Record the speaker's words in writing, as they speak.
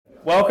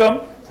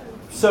Welcome.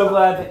 So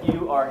glad that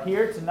you are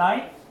here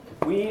tonight.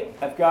 We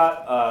have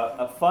got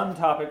a fun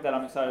topic that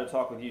I'm excited to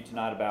talk with you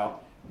tonight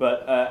about.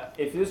 But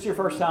if this is your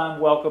first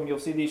time, welcome. You'll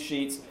see these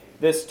sheets.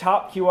 This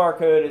top QR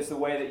code is the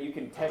way that you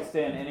can text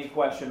in any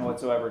question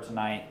whatsoever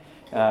tonight,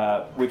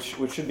 which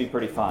should be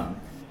pretty fun.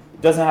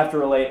 It doesn't have to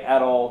relate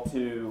at all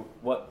to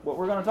what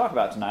we're going to talk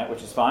about tonight,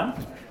 which is fine.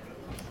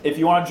 If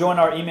you want to join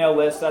our email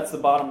list, that's the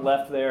bottom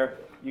left there.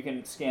 You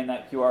can scan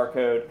that QR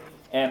code.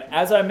 And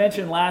as I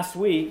mentioned last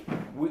week,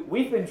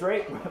 we've been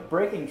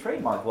breaking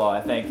trademark law,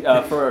 I think,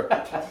 for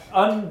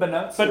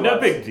unbeknownst to us. But no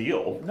big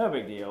deal. No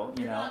big deal.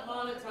 You're not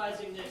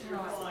monetizing this, you're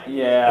fine.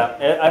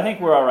 Yeah, I think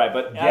we're all right.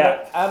 But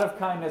out of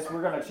kindness,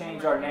 we're going to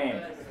change our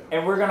name.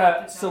 And we're going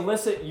to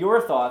solicit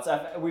your thoughts.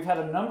 We've had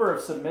a number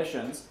of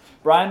submissions.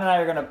 Brian and I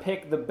are going to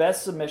pick the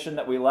best submission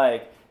that we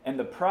like. And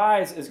the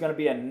prize is going to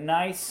be a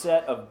nice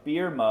set of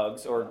beer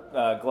mugs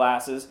or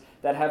glasses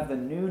that have the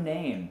new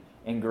name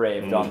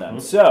engraved on them.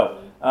 So,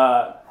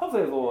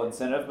 hopefully a little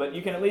incentive, but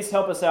you can at least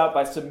help us out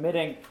by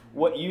submitting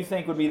what you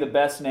think would be the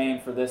best name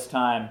for this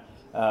time.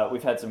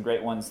 We've had some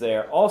great ones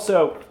there.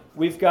 Also,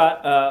 we've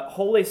got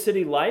Holy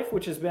City Life,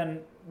 which has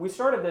been, we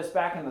started this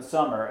back in the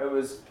summer. It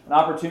was an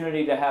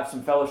opportunity to have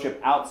some fellowship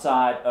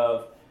outside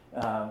of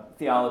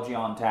Theology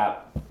on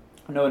Tap.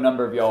 I know a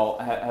number of y'all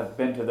have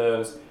been to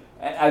those.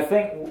 And I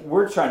think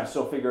we're trying to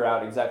still figure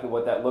out exactly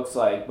what that looks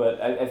like,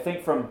 but I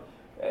think from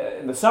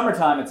in the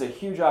summertime, it's a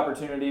huge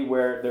opportunity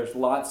where there's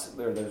lots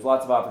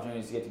of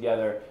opportunities to get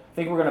together. I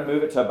think we're going to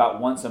move it to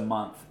about once a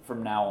month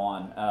from now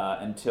on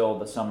until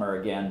the summer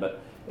again. But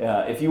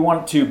if you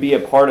want to be a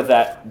part of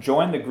that,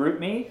 join the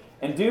GroupMe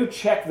and do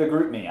check the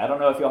GroupMe. I don't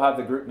know if you'll have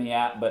the GroupMe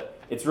app, but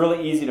it's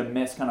really easy to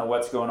miss kind of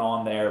what's going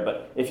on there.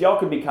 But if y'all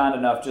could be kind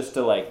enough just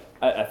to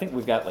I think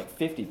we've got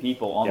 50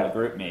 people on the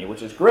GroupMe,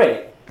 which is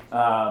great.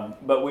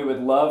 But we would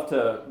love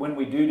to, when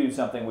we do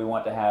something, we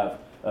want to have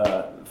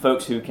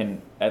folks who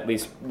can, at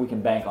least we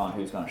can bank on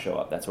who's going to show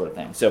up, that sort of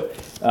thing. So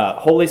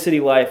Holy City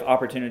Life,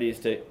 opportunities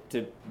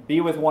to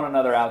be with one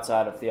another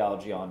outside of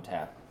Theology on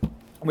Tap.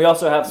 We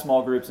also have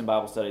small groups and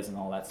Bible studies and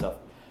all that stuff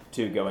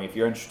too going. If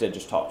you're interested,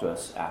 just talk to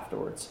us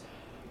afterwards.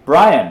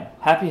 Brian,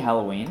 happy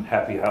Halloween.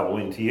 Happy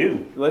Halloween to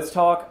you. Let's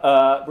talk,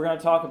 we're going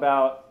to talk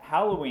about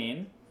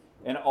Halloween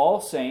and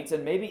All Saints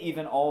and maybe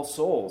even All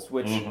Souls,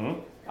 which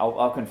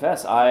I'll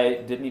confess,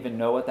 I didn't even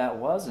know what that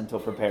was until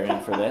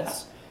preparing for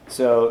this.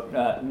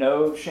 So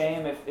no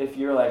shame if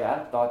you're like,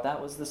 I thought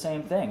that was the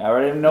same thing. I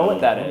already know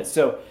what that is.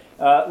 So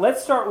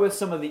let's start with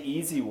some of the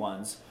easy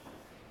ones.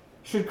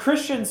 Should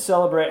Christians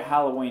celebrate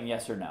Halloween,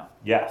 yes or no?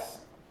 Yes.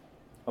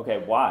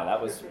 Okay, why?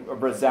 That was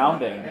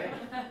resounding.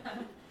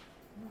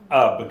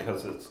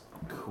 Because it's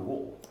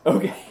cool.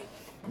 Okay.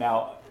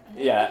 Now,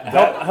 yeah,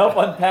 help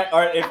unpack. All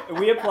right, if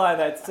we apply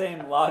that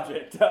same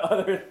logic to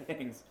other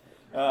things.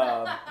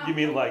 You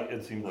mean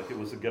it seemed like it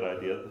was a good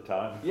idea at the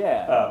time?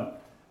 Yeah.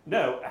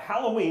 No,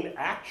 Halloween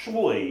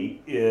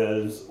actually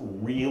is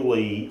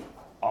really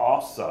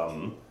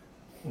awesome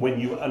when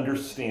you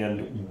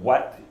understand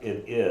what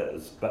it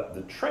is. But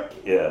the trick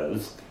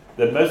is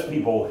that most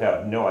people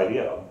have no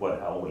idea what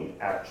Halloween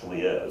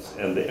actually is.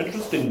 And the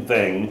interesting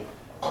thing,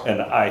 and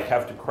I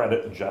have to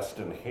credit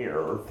Justin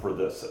Hare for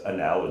this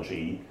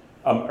analogy,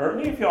 are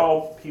any of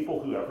y'all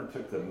people who ever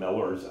took the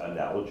Miller's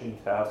analogy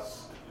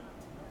test?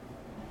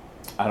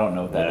 I don't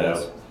know what that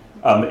is.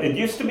 It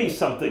used to be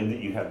something that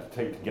you had to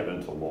take to get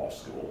into law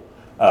school.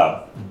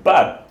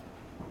 But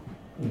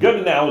good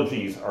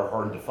analogies are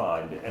hard to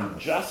find. And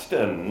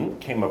Justin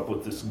came up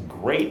with this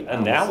great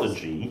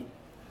analogy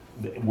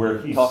where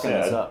he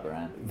said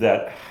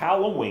that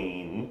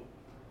Halloween,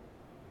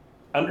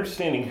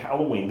 understanding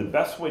Halloween, the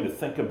best way to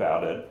think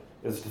about it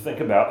is to think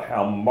about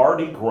how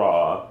Mardi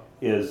Gras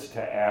is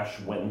to Ash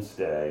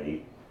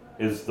Wednesday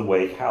is the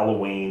way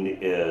Halloween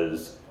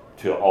is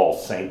to All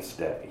Saints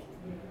Day.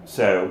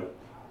 So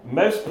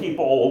most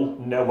people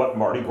know what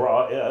Mardi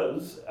Gras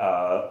is.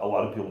 A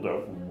lot of people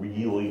don't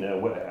really know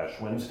what Ash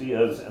Wednesday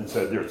is. And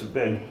so there's a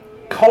big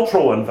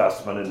cultural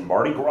investment in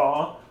Mardi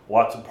Gras.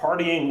 Lots of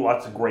partying,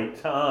 lots of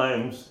great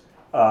times.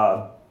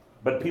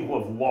 But people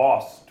have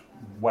lost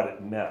what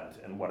it meant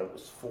and what it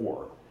was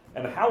for.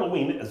 And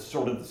Halloween is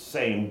sort of the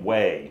same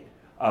way.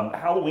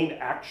 Halloween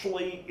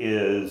actually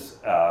is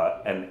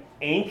an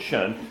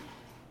ancient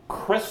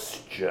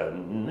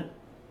Christian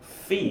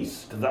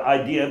feast. The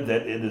idea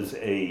that it is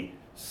a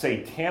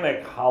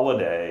satanic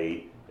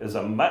holiday is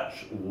a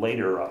much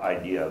later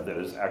idea that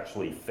is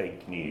actually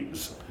fake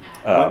news.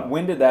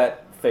 When did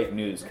that fake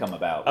news come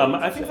about?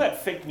 I think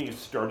that fake news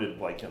started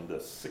in the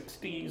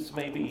 60s,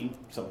 maybe.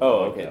 Something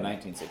okay, that.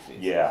 1960s.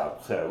 Yeah,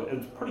 so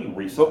it's pretty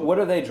recent. But what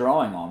are they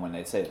drawing on when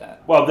they say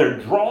that? Well, they're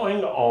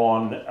drawing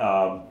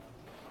on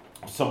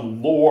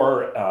some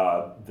lore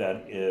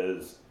that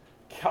is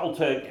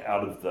Celtic,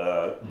 out of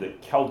the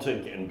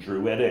Celtic and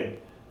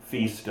Druidic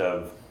feast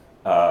of,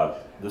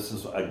 this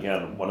is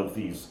again one of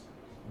these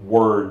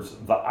words,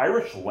 the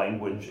Irish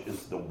language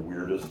is the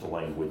weirdest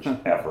language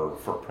ever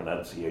for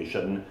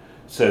pronunciation.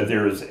 So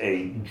there's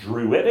a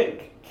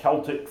Druidic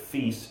Celtic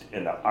feast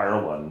in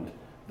Ireland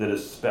that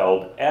is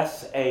spelled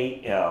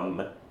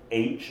Samhain,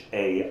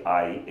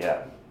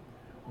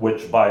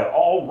 which by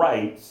all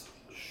rights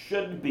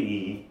should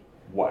be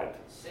what?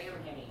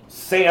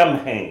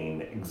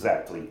 Samhain,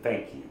 exactly,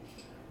 thank you.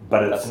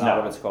 But it's not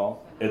what it's called?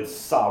 It's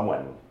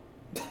Samhain.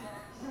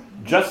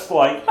 Just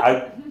like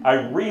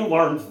I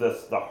relearned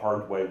this the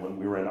hard way when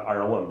we were in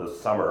Ireland this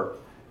summer,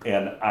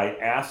 and I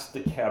asked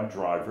the cab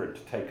driver to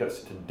take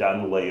us to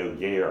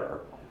Dunlaoghaire,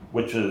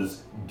 which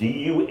is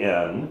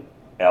Dunlaoghaire,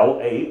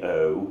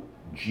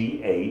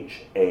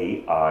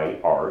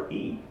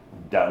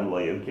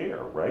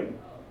 Dunlaoghaire, right?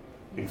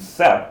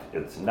 Except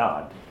it's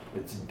not.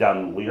 It's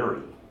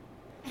Dunleary.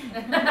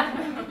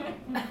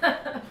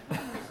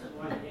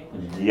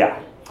 Yeah.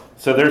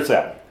 So there's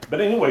that.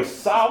 But anyway,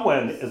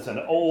 Samhain is an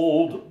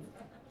old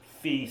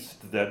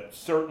feast that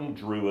certain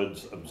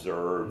Druids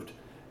observed,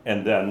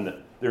 and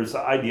then there's the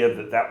idea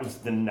that that was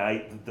the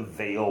night that the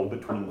veil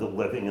between the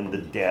living and the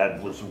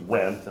dead was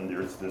rent, and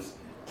there's this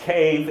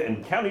cave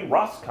in County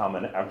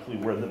Roscommon, actually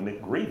where the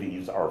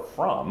McGreevies are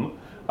from.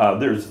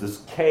 There's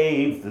this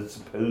cave that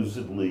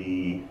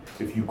supposedly,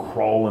 if you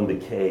crawl in the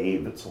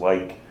cave, it's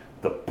like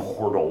the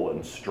portal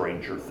in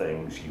Stranger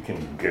Things. You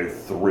can go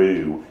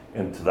through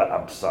into the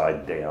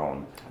upside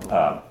down,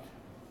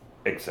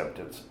 except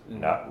it's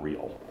not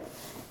real.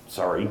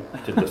 Sorry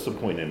to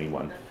disappoint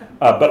anyone.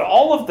 But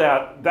all of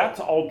that, that's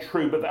all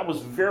true, but that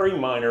was very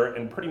minor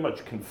and pretty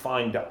much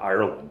confined to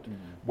Ireland.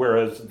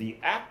 Whereas the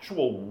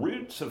actual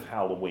roots of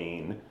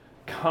Halloween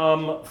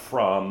come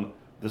from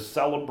the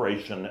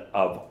celebration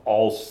of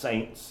All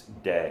Saints'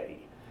 Day.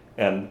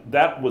 And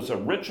that was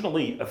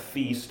originally a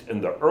feast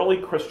in the early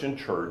Christian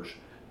church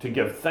to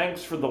give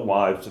thanks for the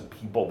lives of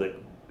people that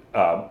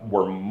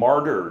were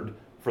martyred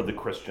for the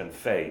Christian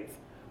faith.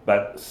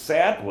 But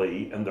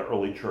sadly, in the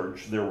early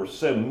church, there were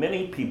so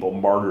many people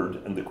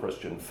martyred in the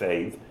Christian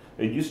faith.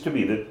 It used to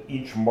be that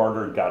each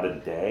martyr got a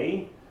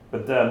day,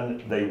 but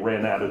then they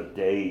ran out of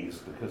days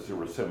because there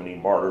were so many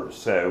martyrs.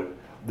 So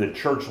the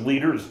church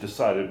leaders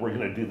decided we're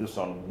going to do this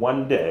on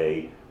one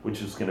day,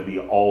 which is going to be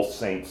All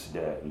Saints'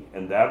 Day.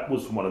 And that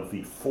was one of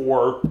the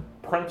 4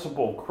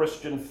 principal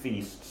Christian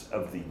feasts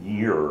of the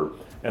year.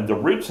 And the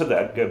roots of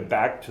that go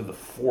back to the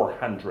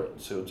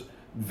 400s. So it's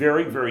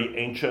very, very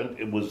ancient.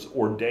 It was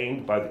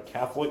ordained by the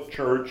Catholic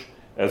Church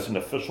as an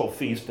official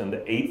feast in the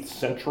 8th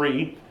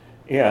century.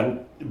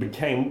 And it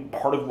became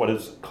part of what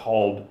is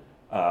called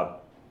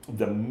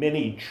the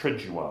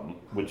mini-Triduum,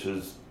 which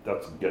is,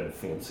 that's good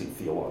fancy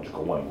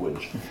theological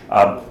language.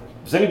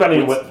 Does anybody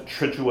know what the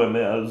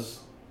Triduum is?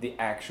 The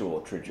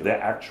actual Triduum. The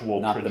actual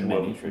not Triduum, the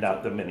mini-Triduum.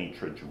 not the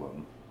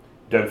mini-Triduum.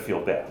 Don't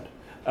feel bad.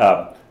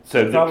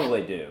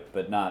 Probably do,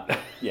 but not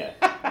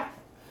yet.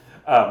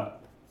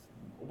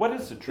 What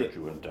is the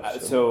Triduum,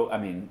 Dustin? So,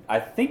 I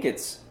think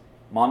it's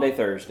Monday,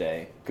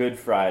 Thursday, Good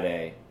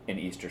Friday, and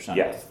Easter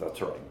Sunday. Yes,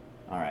 that's right.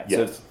 All right. Yes.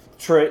 So it's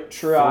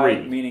tri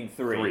Three. meaning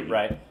three,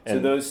 right? And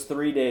so those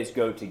 3 days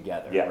go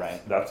together, yes,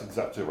 right? That's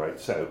exactly right.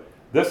 So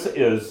this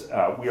is,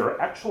 we are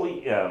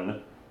actually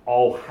in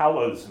All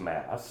Hallows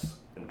Mass,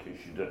 in case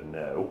you didn't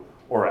know,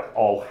 or at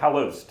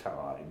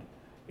Allhallowstide.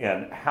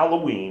 And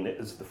Halloween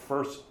is the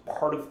first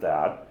part of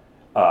that.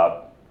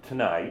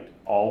 Tonight,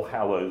 All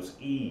Hallows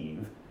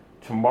Eve.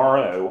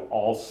 Tomorrow,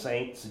 All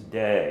Saints'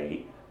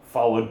 Day,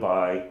 followed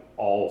by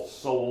All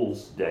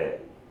Souls' Day.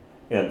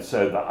 And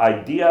so the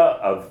idea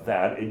of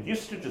that, it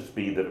used to just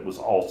be that it was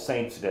All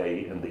Saints'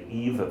 Day and the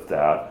eve of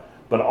that,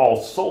 but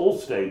All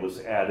Souls' Day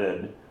was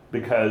added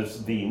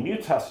because the New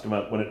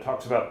Testament, when it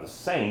talks about the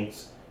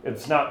saints,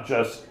 it's not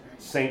just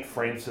St.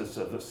 Francis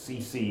of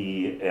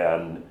Assisi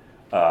and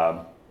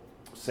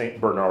St.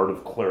 Bernard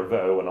of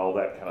Clairvaux and all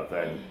that kind of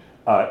thing.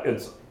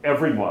 It's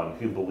everyone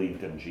who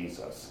believed in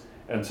Jesus.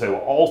 And so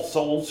All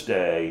Souls'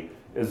 Day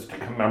is to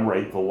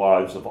commemorate the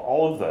lives of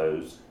all of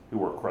those who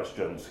were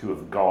Christians who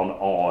have gone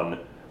on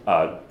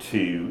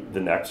to the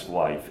next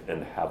life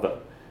in heaven.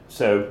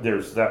 So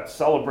there's that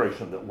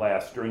celebration that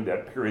lasts during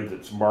that period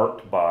that's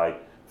marked by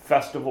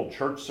festival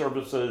church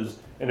services.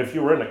 And if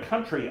you were in a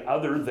country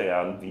other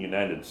than the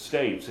United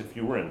States, if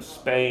you were in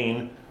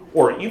Spain,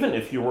 or even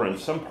if you were in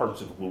some parts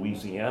of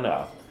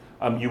Louisiana,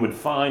 you would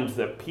find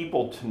that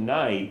people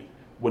tonight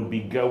would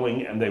be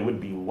going and they would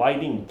be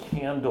lighting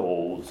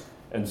candles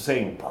and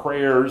saying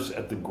prayers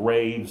at the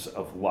graves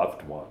of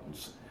loved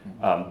ones.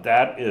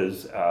 That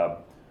is a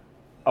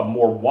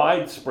more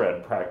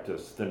widespread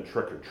practice than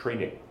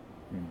trick-or-treating.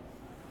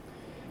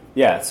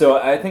 Yeah, so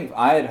I think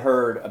I had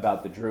heard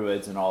about the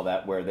Druids and all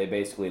that, where they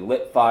basically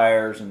lit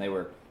fires and they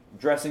were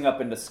dressing up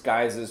in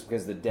disguises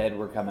because the dead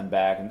were coming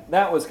back. And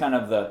that was kind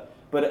of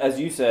but as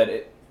you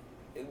said,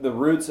 the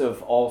roots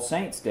of All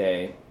Saints'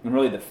 Day, and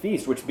really the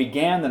feast, which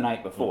began the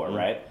night before,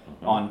 right?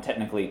 On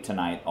technically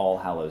tonight, All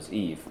Hallows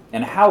Eve.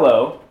 And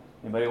hallow,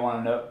 anybody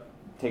want to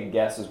take a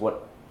guess as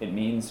what it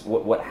means,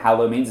 what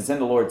hallow means? It's in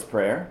the Lord's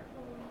Prayer.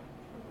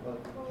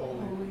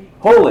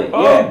 Holy, yeah.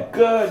 Oh,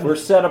 good. We're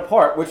set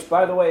apart, which,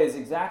 by the way, is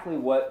exactly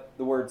what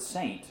the word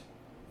saint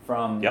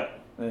from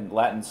in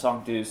Latin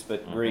sanctus,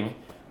 but Greek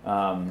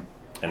and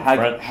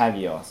French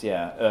hagios,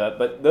 yeah.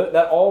 But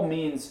that all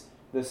means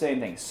the same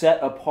thing,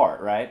 set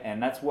apart, right?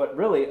 And that's what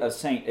really a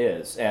saint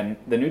is. And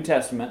the New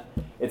Testament,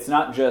 it's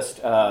not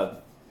just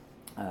the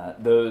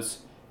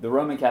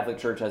Roman Catholic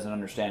Church has an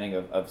understanding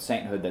of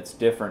sainthood that's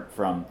different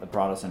from the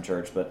Protestant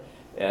Church, but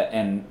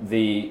in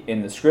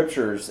the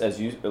Scriptures, as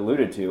you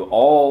alluded to,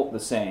 all the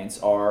saints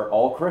are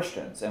all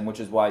Christians, and which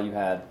is why you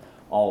had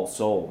all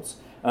souls.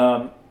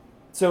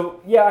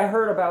 So yeah, I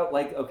heard about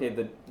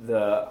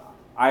the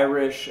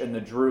Irish and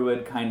the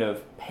Druid kind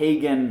of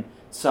pagan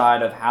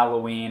side of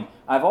Halloween.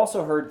 I've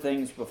also heard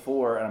things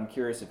before, and I'm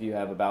curious if you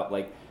have, about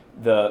like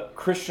the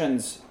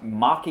Christians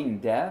mocking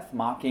death,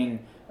 mocking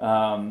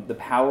the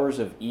powers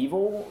of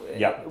evil.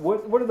 Yeah.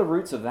 What are the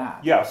roots of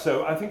that? Yeah,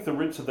 so I think the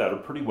roots of that are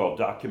pretty well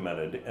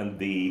documented, and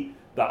the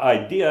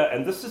idea,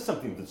 and this is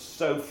something that's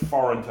so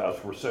foreign to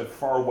us, we're so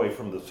far away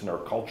from this in our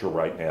culture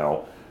right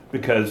now,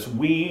 because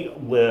we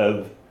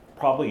live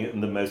probably in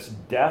the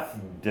most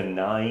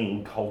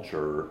death-denying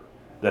culture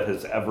that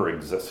has ever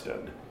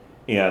existed.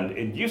 And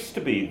it used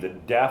to be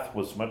that death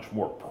was much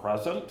more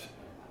present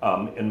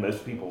in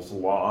most people's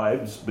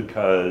lives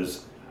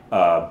because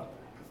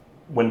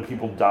when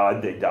people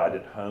died, they died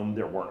at home.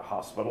 There weren't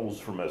hospitals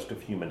for most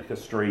of human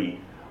history.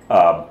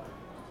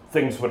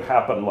 Things would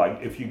happen like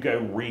if you go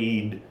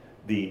read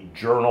the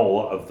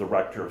journal of the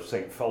rector of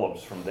St.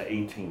 Philip's from the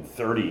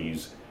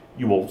 1830s,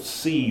 you will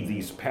see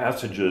these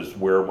passages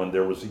where when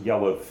there was a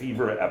yellow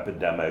fever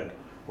epidemic,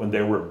 when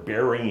they were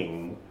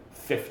burying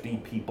 50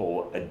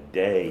 people a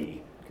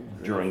day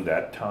during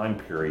that time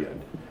period.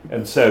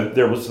 And so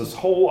there was this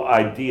whole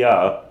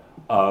idea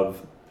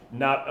of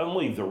not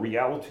only the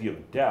reality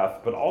of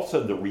death, but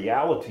also the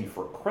reality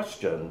for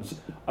Christians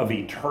of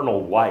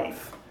eternal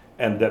life.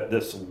 And that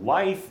this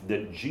life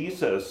that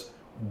Jesus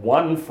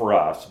won for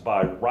us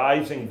by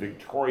rising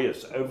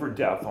victorious over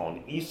death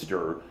on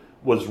Easter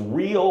was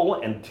real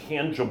and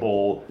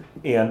tangible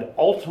and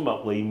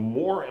ultimately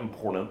more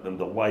important than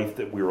the life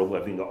that we were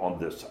living on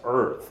this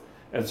earth.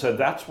 And so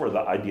that's where the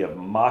idea of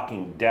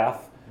mocking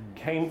death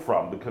came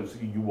from, because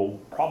you will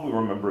probably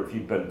remember if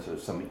you've been to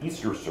some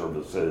Easter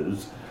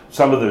services,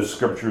 some of those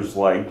scriptures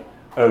like,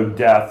 "O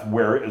death,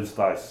 where is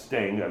thy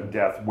sting? O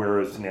death, where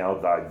is now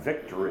thy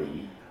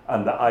victory?"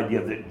 And the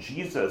idea that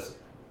Jesus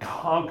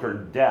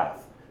conquered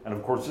death. And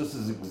of course, this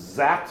is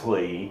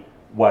exactly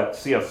what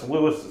C.S.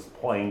 Lewis is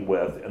playing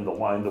with in The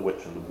Lion, the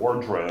Witch, and the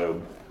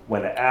Wardrobe,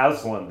 when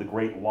Aslan, the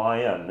great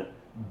lion,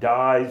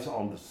 dies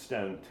on the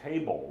stone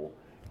table,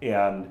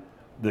 and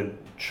the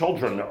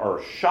children are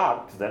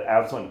shocked that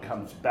Aslan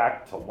comes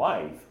back to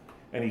life.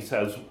 And he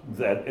says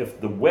that if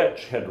the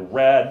witch had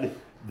read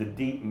the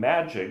deep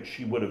magic,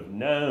 she would have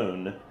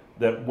known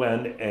that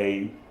when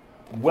a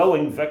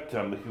willing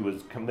victim who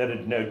has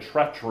committed no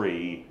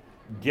treachery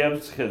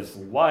gives his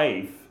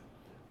life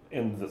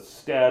in the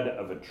stead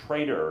of a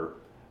traitor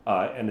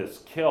and is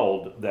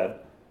killed,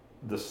 that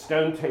the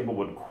stone table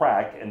would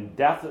crack and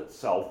death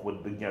itself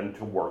would begin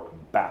to work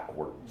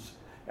backwards.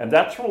 And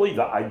that's really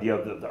the idea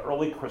that the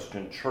early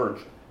Christian church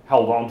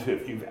held on to.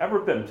 If you've ever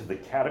been to the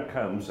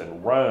catacombs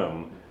in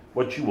Rome,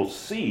 what you will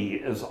see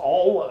is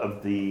all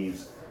of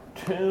these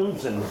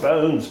tombs and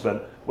bones,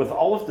 but with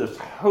all of this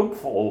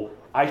hopeful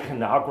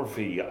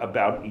iconography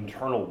about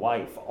eternal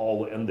life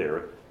all in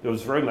there. It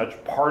was very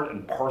much part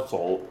and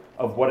parcel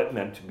of what it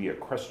meant to be a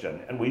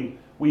Christian. And we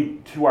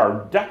to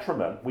our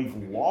detriment, we've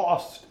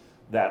lost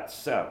that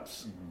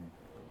sense.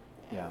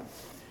 Mm-hmm.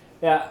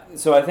 Yeah,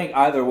 so I think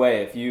either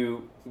way, if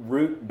you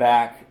root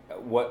back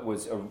what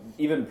was,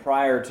 even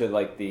prior to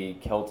like the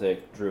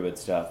Celtic Druid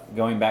stuff,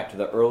 going back to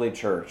the early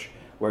church,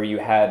 where you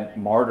had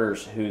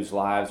martyrs whose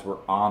lives were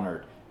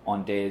honored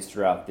on days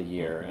throughout the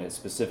year, and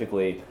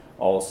specifically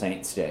All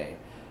Saints' Day.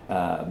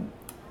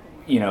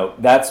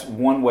 That's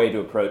one way to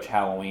approach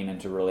Halloween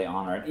and to really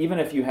honor it. Even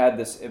if you had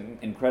this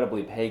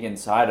incredibly pagan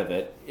side of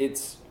it,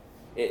 it's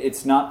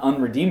not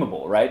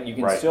unredeemable, right? You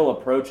can still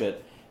approach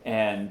it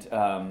and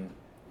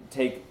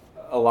take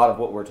a lot of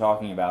what we're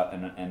talking about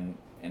and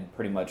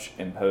pretty much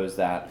impose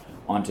that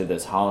onto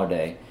this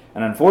holiday.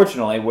 And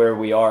unfortunately, where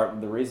we are,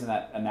 the reason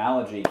that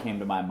analogy came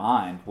to my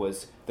mind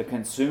was the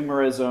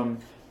consumerism,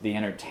 the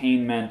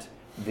entertainment,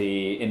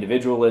 the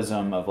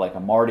individualism of like a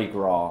Mardi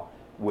Gras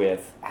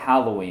with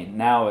Halloween.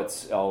 Now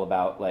it's all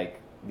about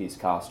like these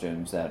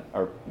costumes that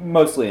are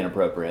mostly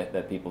inappropriate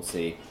that people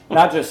see.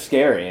 Not just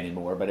scary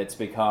anymore, but it's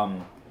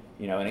become,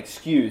 an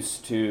excuse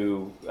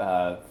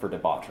for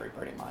debauchery,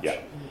 pretty much.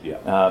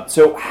 Yeah.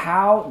 So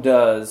how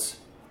does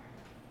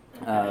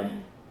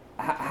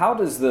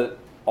the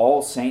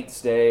All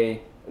Saints'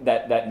 Day,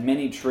 that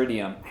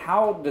mini-Triduum,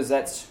 how does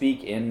that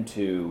speak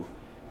into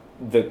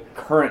the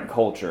current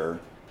culture,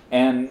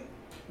 and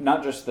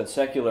not just the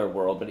secular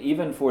world, but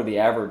even for the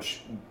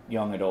average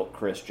young adult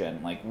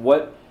Christian? Like,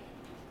 what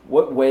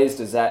ways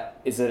is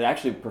it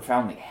actually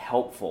profoundly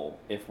helpful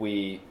if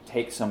we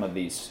take some of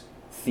these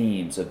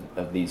themes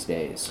of these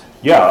days?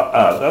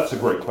 Yeah, that's a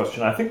great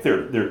question. I think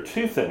there are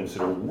two things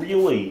that are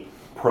really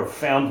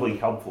profoundly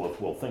helpful if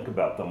we'll think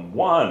about them.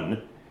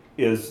 One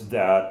is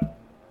that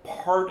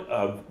part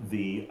of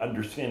the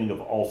understanding of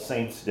All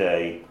Saints'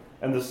 Day,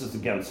 and this is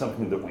again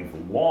something that we've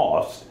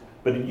lost,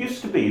 But it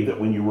used to be that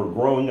when you were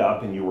growing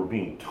up and you were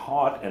being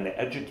taught and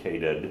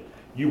educated,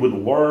 you would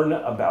learn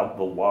about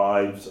the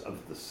lives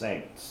of the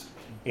saints.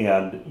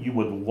 And you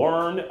would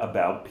learn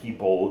about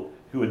people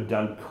who had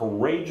done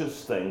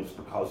courageous things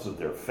because of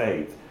their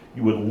faith.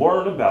 You would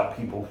learn about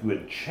people who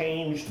had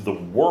changed the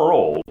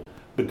world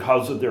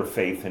because of their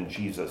faith in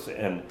Jesus.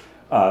 And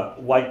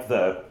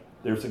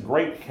there's a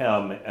great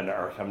hymn in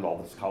our hymnal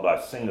that's called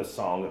I Sing a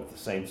Song of the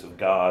Saints of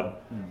God.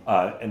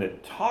 And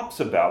it talks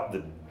about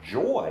the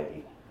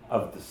joy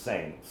of the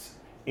saints.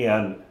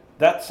 And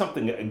that's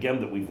something,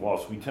 again, that we've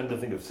lost. We tend to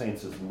think of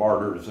saints as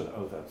martyrs and,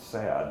 oh, that's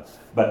sad.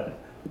 But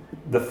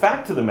the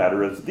fact of the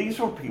matter is these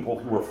were people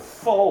who were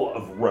full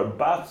of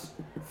robust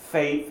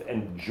faith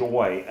and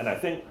joy. And I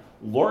think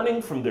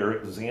learning from their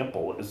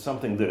example is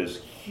something that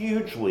is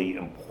hugely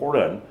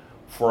important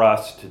for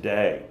us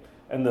today.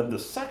 And then the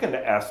second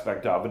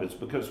aspect of it is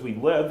because we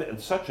live in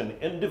such an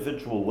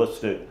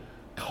individualistic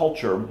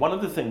culture, one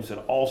of the things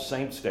that All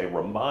Saints' Day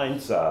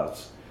reminds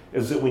us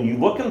is that when you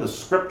look in the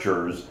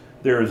scriptures,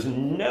 there is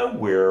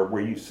nowhere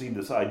where you see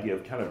this idea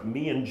of kind of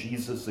me and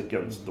Jesus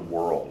against the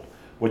world.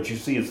 What you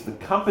see is the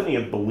company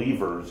of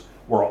believers,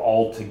 we're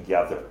all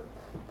together.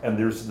 And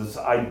there's this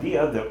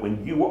idea that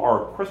when you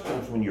are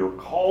Christians, when you're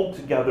called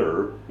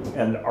together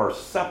and are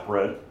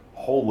separate,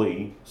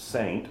 holy,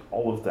 saint,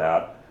 all of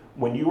that,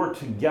 when you are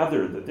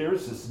together, that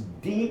there's this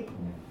deep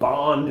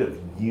bond of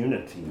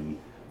unity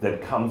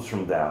that comes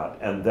from that.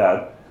 And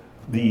that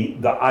the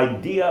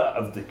idea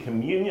of the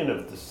communion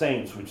of the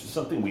saints, which is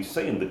something we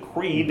say in the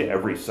creed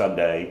every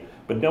Sunday,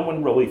 but no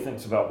one really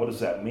thinks about what does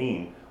that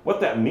mean.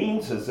 What that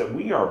means is that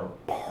we are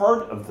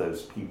part of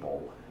those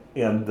people.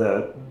 And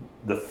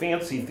the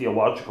fancy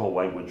theological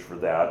language for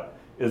that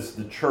is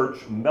the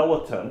church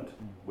militant,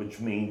 which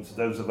means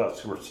those of us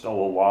who are still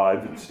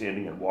alive and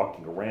standing and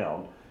walking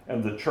around,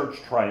 and the church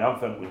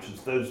triumphant, which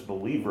is those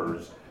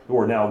believers who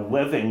are now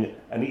living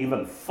an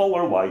even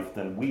fuller life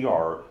than we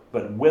are,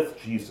 but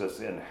with Jesus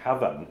in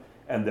heaven.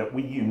 And that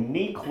we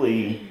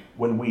uniquely,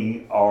 when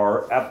we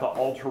are at the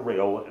altar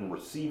rail and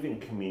receiving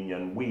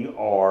communion, we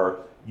are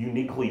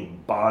uniquely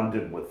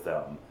bonded with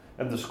them.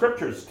 And the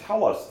scriptures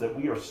tell us that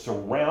we are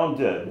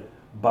surrounded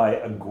by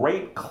a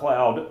great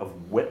cloud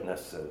of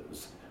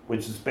witnesses,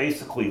 which is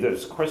basically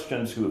those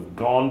Christians who have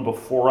gone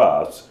before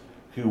us,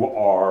 who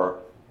are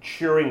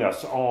cheering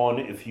us on,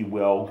 if you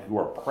will, who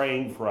are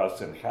praying for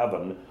us in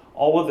heaven,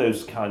 all of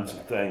those kinds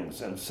of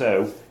things. And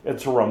so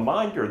it's a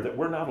reminder that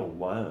we're not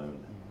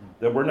alone,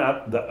 that we're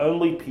not the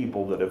only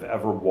people that have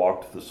ever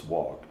walked this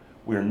walk.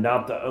 We're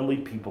not the only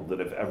people that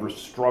have ever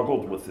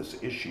struggled with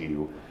this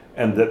issue,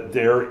 and that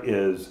there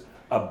is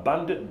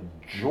abundant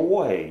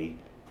joy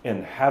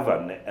in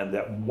heaven, and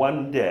that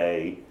one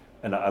day,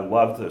 and I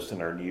love this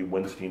in our new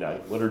Wednesday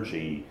night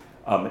liturgy,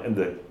 in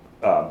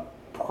the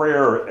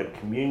prayer at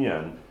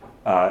communion,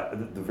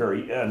 at the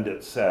very end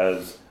it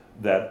says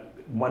that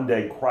one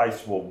day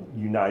Christ will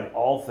unite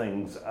all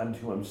things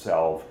unto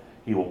himself.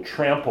 He will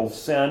trample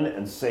sin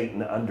and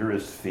Satan under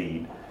his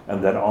feet,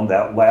 and that on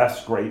that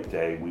last great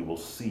day we will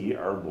see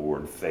our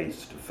Lord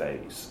face to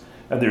face.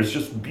 And there's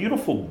just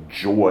beautiful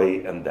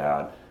joy in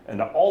that,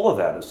 and all of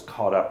that is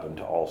caught up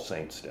into All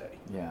Saints' Day.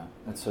 Yeah,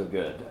 that's so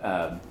good.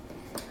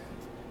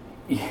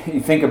 You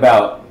think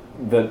about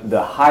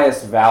the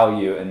highest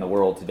value in the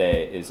world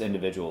today is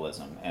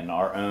individualism and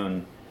our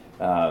own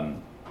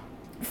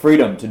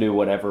freedom to do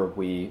whatever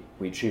we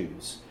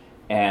choose.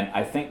 And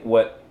I think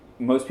what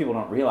most people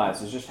don't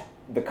realize is just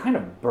the kind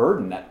of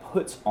burden that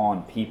puts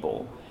on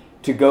people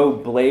to go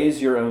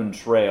blaze your own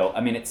trail.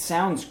 I mean, it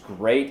sounds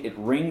great, it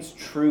rings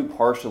true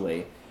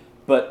partially,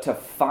 but to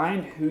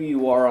find who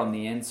you are on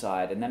the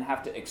inside and then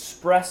have to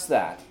express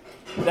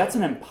that's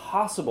an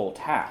impossible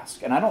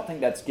task. And I don't think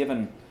that's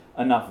given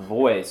enough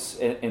voice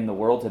in the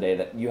world today,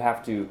 that you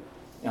have to,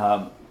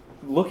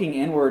 looking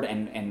inward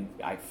and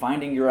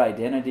finding your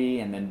identity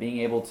and then being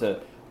able to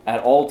at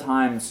all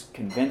times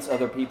convince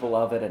other people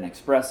of it and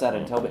express that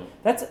and tell them.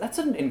 That's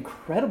an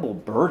incredible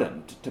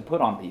burden to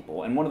put on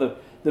people. And one of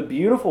the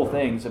beautiful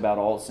things about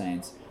All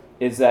Saints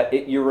is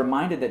that you're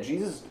reminded that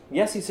Jesus,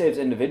 yes, he saves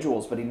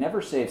individuals, but he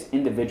never saves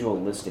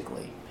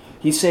individualistically.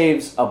 He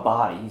saves a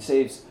body. He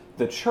saves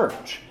the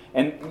church.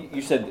 And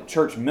you said the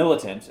church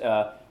militant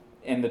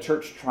and the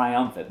church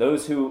triumphant.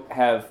 Those who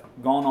have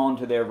gone on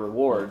to their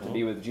reward to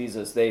be with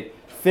Jesus, they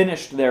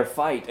finished their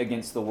fight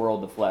against the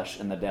world, the flesh,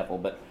 and the devil.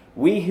 But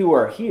we who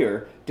are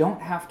here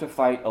don't have to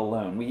fight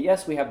alone. We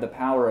have the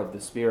power of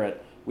the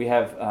Spirit. We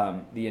have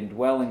the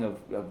indwelling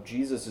of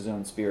Jesus'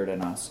 own Spirit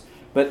in us.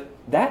 But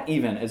that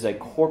even is a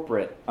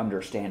corporate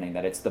understanding,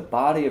 that it's the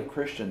body of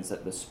Christians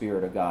that the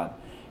Spirit of God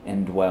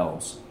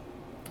indwells.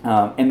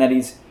 And that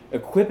he's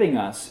equipping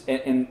us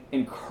and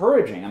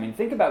encouraging. I mean,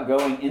 think about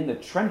going in the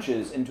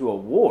trenches into a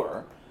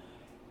war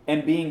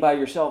and being by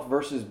yourself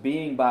versus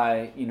being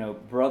by,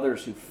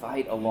 brothers who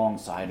fight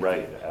alongside of you.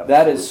 Absolutely.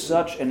 That is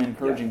such an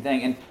encouraging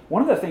thing. And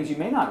one of the things you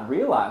may not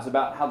realize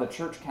about how the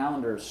church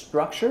calendar is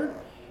structured,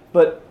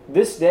 but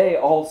this day,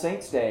 All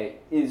Saints' Day,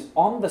 is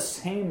on the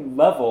same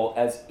level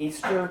as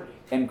Easter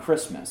and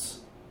Christmas.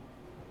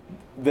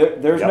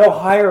 there's no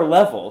higher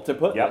level to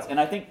put Yep. this. And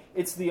I think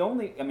it's the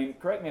only,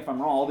 correct me if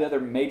I'm wrong, all the other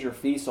major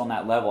feasts on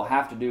that level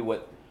have to do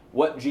with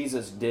what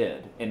Jesus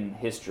did in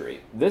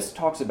history. This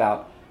talks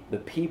about the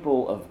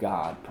people of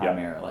God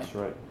primarily. Yep,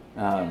 that's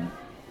right.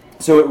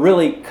 So it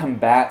really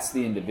combats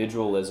the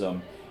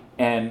individualism,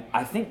 and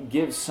I think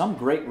gives some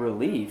great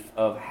relief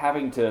of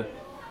having to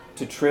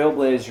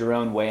trailblaze your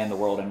own way in the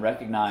world and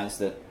recognize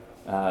that,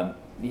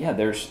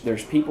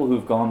 there's people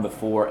who've gone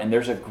before, and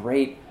there's a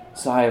great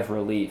sigh of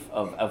relief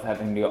of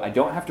having to go, I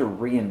don't have to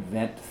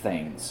reinvent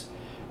things.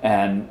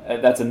 And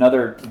that's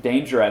another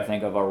danger, I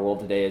think, of our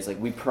world today is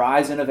we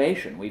prize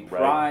innovation. We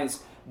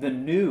prize the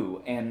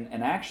new,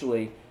 and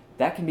actually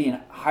that can be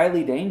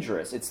highly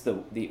dangerous. It's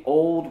the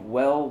old,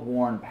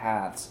 well-worn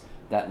paths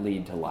that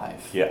lead to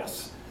life.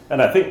 Yes.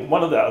 And I think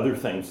one of the other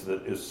things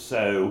that is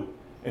so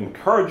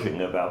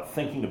encouraging about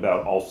thinking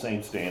about All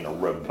Saints' Day in a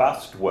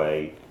robust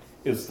way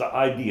is the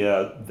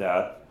idea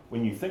that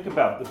when you think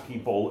about the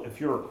people, if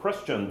you're a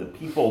Christian, the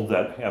people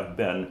that have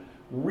been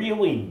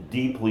really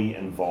deeply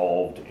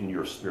involved in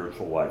your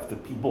spiritual life, the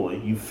people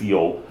that you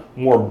feel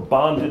more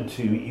bonded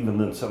to even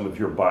than some of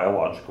your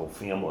biological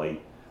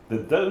family,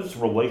 that those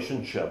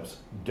relationships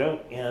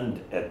don't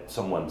end at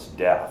someone's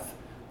death,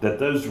 that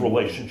those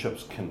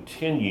relationships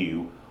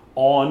continue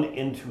on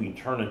into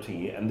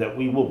eternity, and that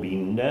we will be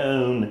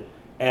known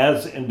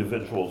as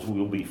individuals, we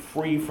will be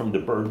free from the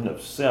burden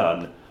of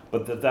sin,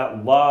 but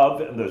that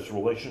love and those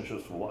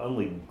relationships will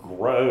only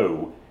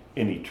grow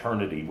in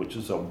eternity, which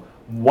is a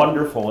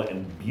wonderful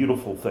and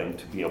beautiful thing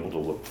to be able to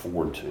look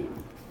forward to.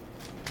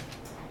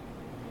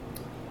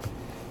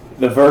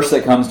 The verse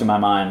that comes to my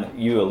mind,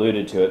 you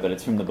alluded to it, but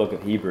it's from the book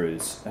of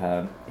Hebrews.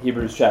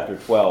 Hebrews chapter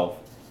 12.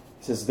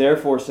 It says,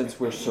 therefore, since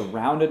we're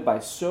surrounded by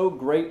so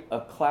great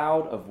a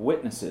cloud of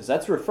witnesses,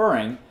 that's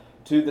referring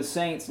to the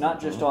saints not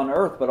just on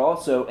earth, but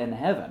also in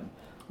heaven.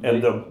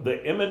 And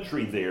the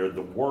imagery there,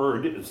 the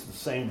word is the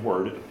same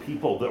word of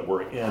people that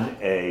were in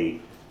a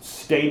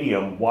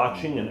stadium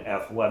watching an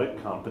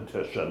athletic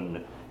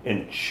competition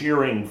and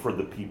cheering for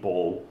the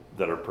people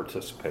that are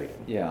participating.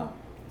 Yeah.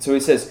 So he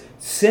says,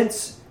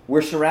 since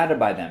we're surrounded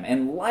by them,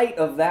 in light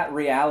of that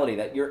reality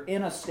that you're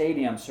in a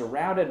stadium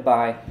surrounded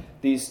by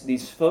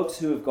these folks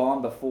who have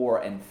gone before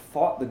and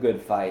fought the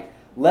good fight,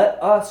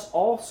 let us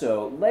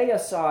also lay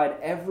aside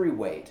every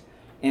weight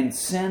and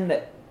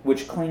sin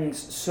which clings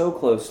so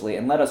closely,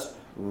 and let us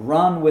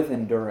run with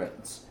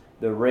endurance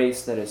the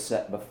race that is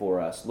set before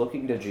us,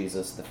 looking to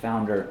Jesus, the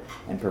founder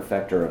and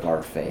perfecter of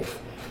our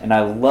faith. And I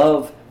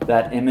love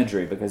that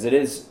imagery because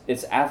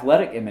it's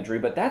athletic imagery,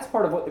 but that's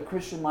part of what the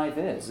Christian life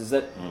is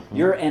that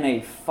you're in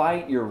a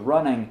fight, you're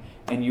running,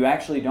 and you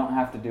actually don't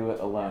have to do it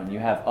alone. You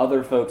have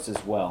other folks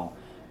as well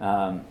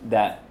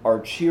that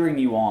are cheering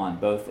you on,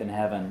 both in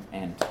heaven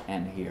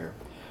and here.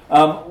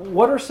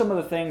 What are some of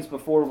the things,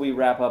 before we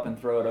wrap up and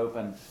throw it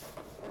open,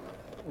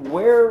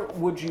 where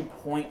would you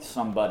point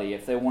somebody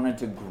if they wanted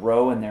to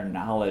grow in their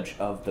knowledge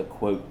of the,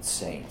 quote,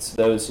 saints?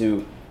 Those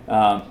who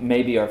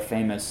maybe are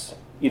famous,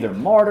 either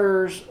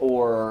martyrs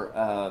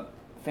or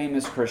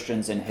famous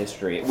Christians in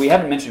history. We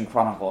haven't mentioned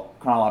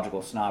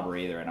chronological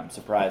snobbery either, and I'm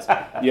surprised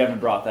you haven't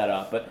brought that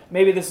up. But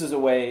maybe this is a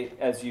way,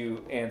 as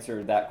you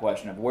answered that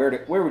question, of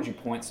where would you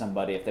point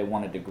somebody if they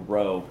wanted to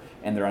grow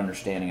in their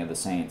understanding of the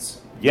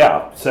saints?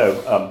 Yeah,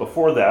 so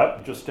before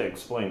that, just to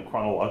explain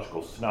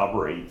chronological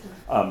snobbery,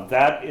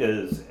 that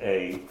is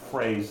a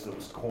phrase that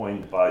was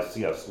coined by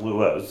C.S.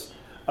 Lewis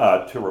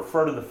to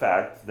refer to the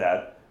fact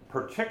that,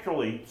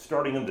 particularly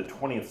starting in the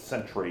 20th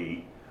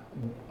century,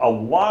 a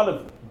lot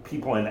of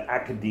people in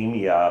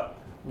academia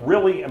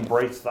really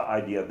embrace the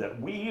idea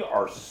that we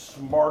are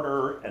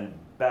smarter and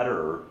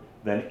better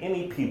than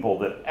any people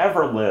that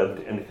ever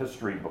lived in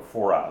history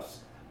before us.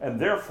 And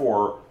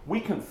therefore,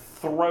 we can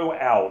throw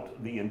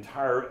out the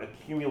entire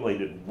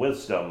accumulated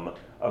wisdom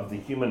of the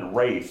human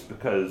race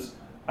because,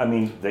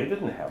 they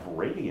didn't have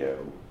radio.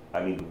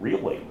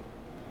 Really.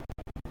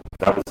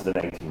 That was the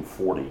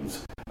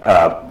 1940s.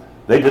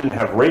 They didn't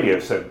have radio,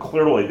 so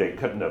clearly they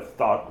couldn't have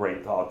thought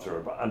great thoughts or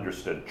have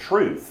understood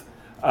truth.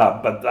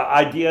 But the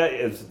idea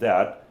is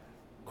that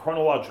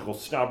chronological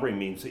snobbery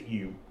means that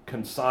you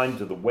consign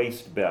to the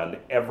waste bin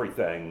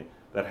everything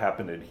that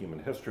happened in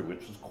human history,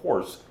 which, of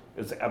course,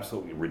 is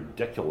absolutely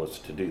ridiculous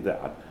to do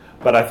that.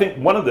 But I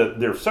think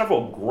there are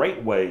several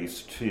great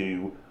ways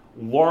to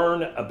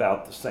learn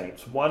about the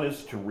saints. One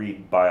is to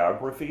read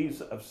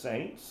biographies of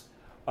saints.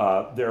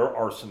 There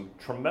are some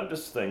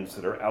tremendous things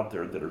that are out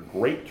there that are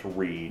great to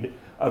read.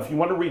 If you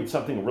want to read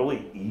something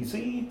really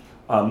easy,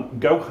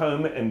 go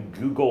home and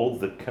Google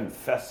the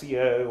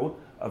Confessio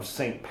of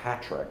St.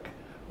 Patrick.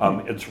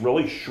 It's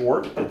really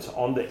short. It's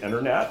on the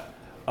internet.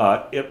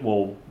 It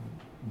will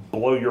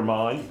blow your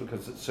mind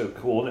because it's so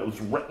cool. And it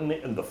was written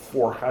in the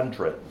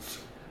 400s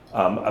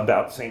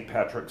about St.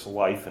 Patrick's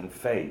life and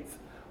faith.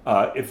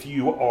 If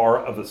you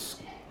are of a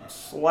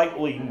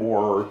slightly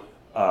more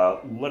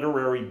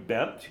literary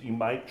bent, you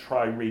might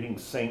try reading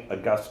St.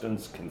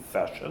 Augustine's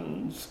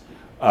Confessions,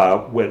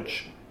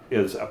 which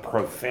is a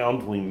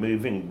profoundly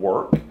moving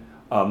work.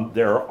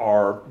 There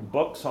are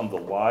books on the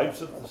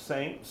lives of the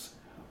saints.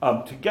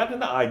 to get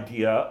an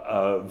idea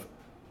of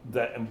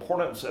the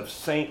importance of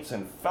saints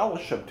and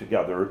fellowship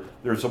together,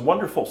 there's a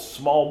wonderful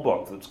small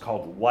book that's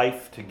called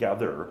Life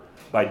Together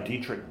by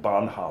Dietrich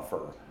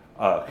Bonhoeffer,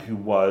 who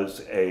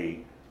was a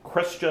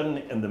Christian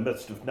in the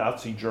midst of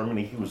Nazi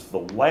Germany. He was the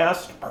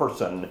last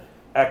person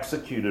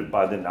executed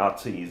by the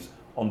Nazis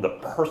on the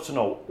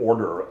personal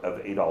order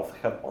of Adolf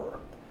Hitler.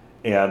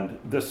 And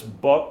this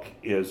book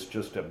is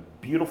just a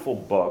beautiful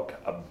book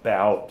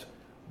about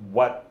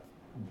what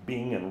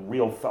being in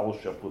real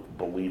fellowship with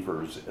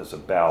believers is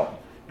about.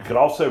 You could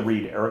also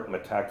read Eric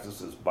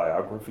Metaxas's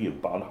biography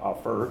of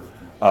Bonhoeffer.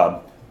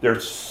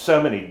 There's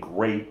so many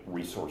great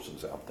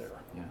resources out there.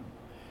 Yeah,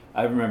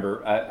 I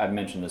remember, I've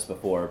mentioned this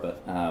before,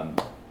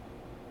 but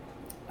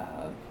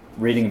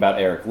reading about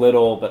Eric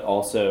Liddell, but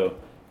also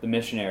the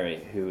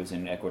missionary who was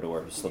in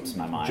Ecuador, who slips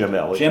my mind. Jim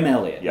Elliot. Jim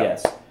Elliot, Yep.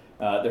 yes.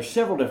 There's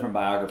several different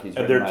biographies.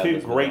 And there are two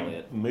Elliot.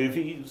 great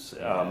movies.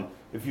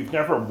 If you've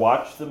never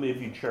watched the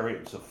movie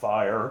Chariots of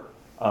Fire,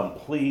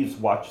 please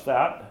watch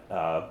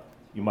that.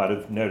 You might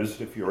have noticed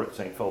if you were at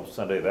St. Philip's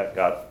Sunday that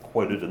got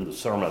quoted in the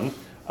sermon.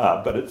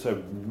 But it's a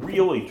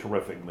really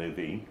terrific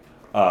movie.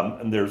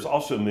 And there's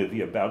also a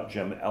movie about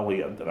Jim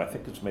Elliot that I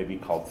think is maybe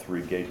called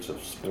Through Gates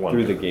of Splendor.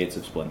 Through the Gates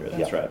of Splendor,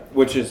 that's right.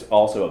 Which is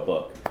also a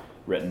book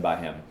written by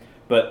him.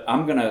 But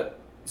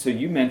so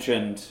you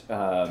mentioned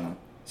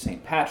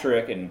St.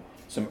 Patrick and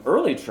some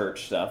early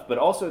church stuff, but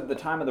also at the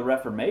time of the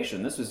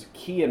Reformation. This was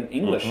key in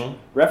English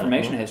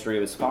Reformation history.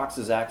 It was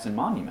Fox's Acts and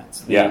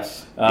Monuments.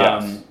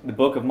 The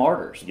Book of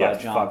Martyrs by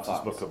John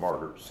Fox. Book of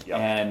Martyrs. Yep.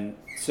 And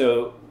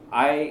so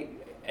I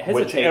hesitate.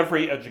 Which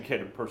every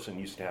educated person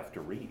used to have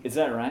to read. Is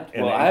that right?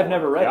 In Well, I have England.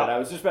 never read it. I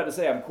was just about to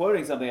say I'm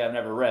quoting something I've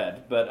never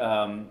read, but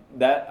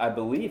that I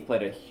believe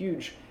played a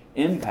huge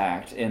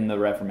impact in the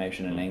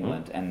Reformation in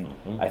England, and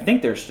I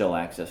think there's still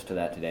access to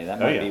that today. That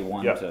might be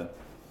one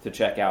to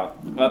check out.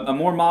 A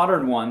more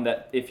modern one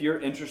that, if you're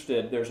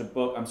interested, there's a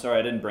book. I'm sorry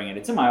I didn't bring it.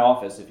 It's in my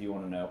office if you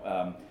want to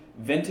know.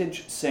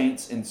 Vintage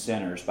Saints and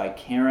Sinners by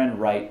Karen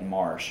Wright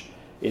Marsh.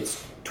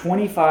 It's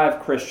 25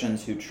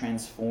 Christians who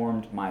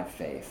transformed my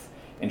faith.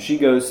 And she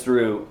goes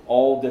through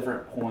all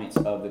different points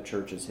of the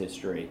church's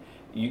history,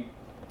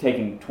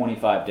 taking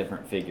 25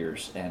 different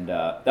figures. And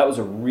that was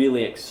a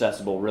really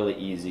accessible, really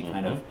easy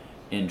kind of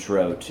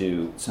intro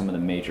to some of the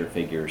major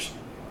figures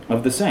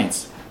of the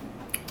saints.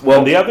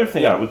 Well, the other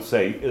thing I would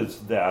say is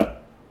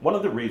that one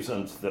of the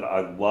reasons that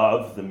I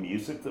love the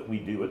music that we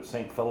do at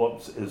St.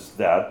 Philip's is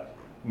that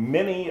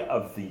many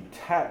of the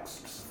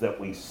texts that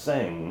we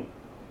sing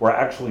were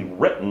actually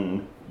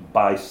written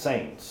by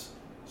saints.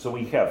 So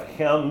we have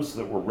hymns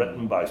that were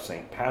written by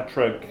St.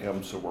 Patrick,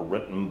 hymns that were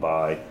written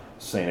by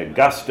St.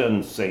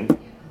 Augustine,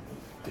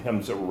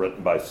 hymns that were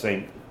written by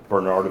St.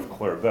 Bernard of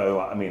Clairvaux.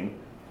 I mean,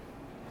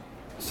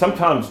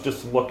 sometimes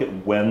just look at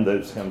when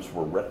those hymns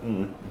were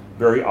written.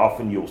 Very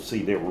often you'll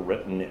see they were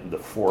written in the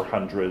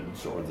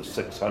 400s or the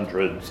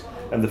 600s.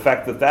 And the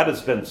fact that that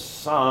has been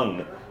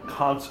sung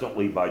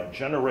constantly by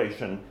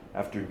generation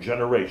after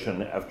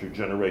generation after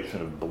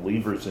generation of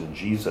believers in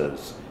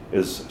Jesus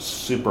is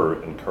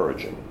super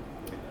encouraging.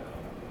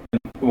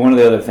 One of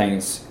the other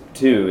things,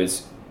 too,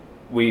 is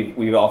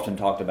we've often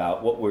talked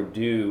about what we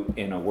do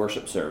in a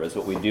worship service,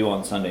 what we do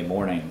on Sunday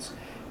mornings,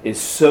 is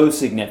so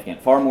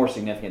significant, far more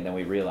significant than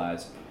we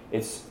realize.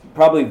 It's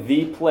probably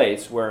the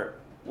place where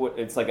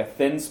it's like a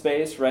thin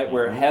space, right?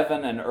 Where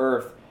heaven and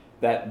earth,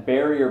 that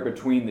barrier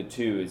between the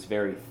two is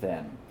very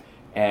thin.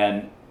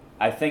 And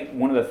I think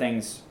one of the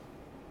things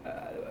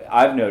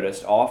I've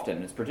noticed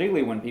often is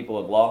particularly when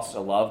people have lost a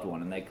loved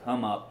one and they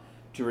come up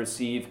to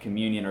receive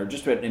communion or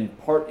just in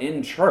part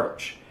in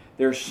church,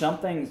 there's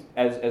something,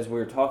 as we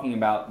were talking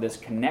about, this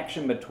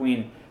connection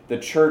between the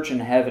church in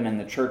heaven and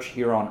the church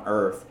here on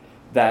earth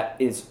that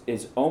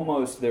is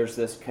almost, there's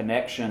this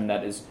connection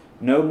that is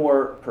no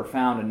more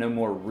profound and no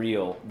more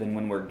real than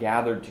when we're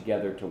gathered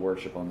together to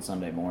worship on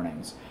Sunday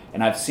mornings.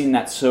 And I've seen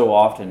that so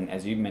often,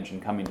 as you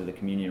mentioned, coming to the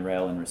communion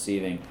rail and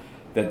receiving,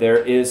 that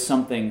there is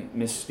something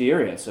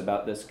mysterious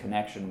about this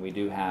connection we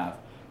do have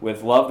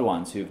with loved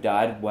ones who've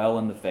died well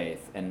in the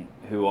faith and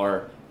who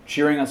are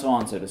cheering us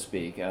on, so to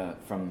speak,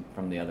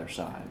 from the other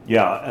side.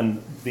 Yeah,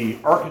 and the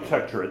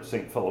architecture at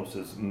St. Philip's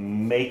is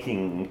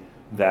making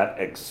that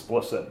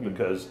explicit,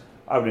 because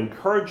I would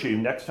encourage you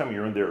next time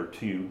you're in there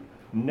to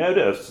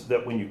notice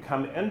that when you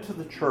come into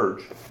the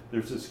church,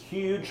 there's this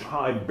huge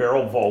high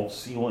barrel vault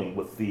ceiling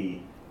with the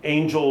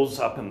angels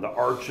up in the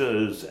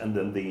arches, and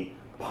then the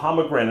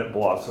pomegranate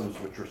blossoms,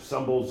 which are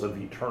symbols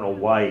of eternal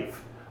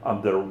life,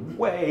 that are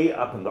way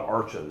up in the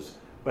arches.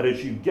 But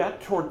as you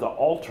get toward the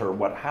altar,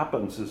 what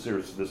happens is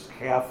there's this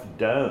half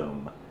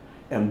dome,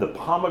 and the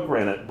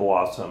pomegranate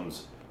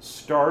blossoms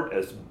start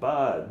as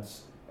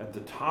buds at the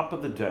top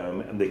of the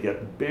dome, and they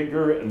get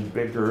bigger and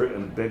bigger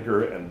and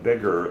bigger and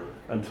bigger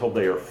until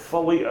they are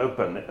fully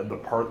open at the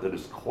part that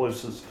is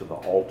closest to the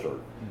altar.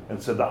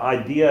 And so the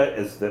idea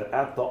is that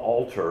at the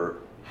altar,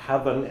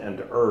 heaven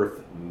and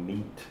earth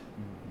meet.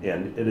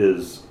 And it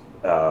is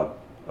a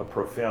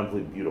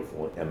profoundly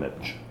beautiful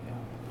image.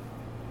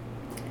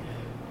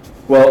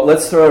 Well,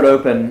 let's throw it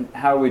open.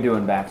 How are we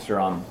doing, Baxter,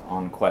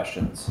 on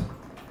questions?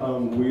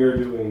 We are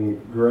doing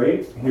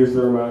great. Here's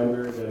the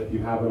reminder that if you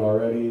haven't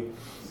already,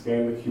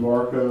 scan the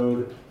QR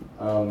code,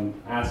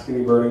 ask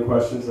any burning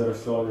questions that are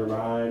still on your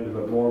mind,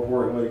 but more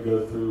importantly,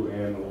 go through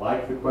and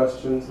like the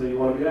questions that you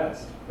want to be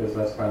asked, because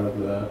that's kind of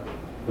the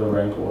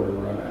rank order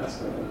we're going to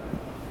ask them.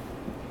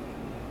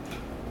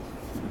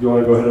 Do you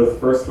want to go ahead with the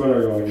first one,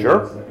 or you want to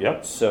Sure.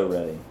 Yep. So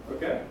ready.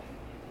 Okay.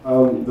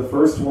 The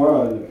first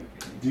one,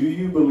 do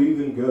you believe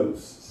in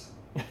ghosts?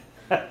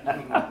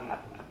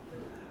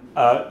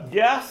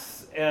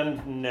 Yes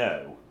and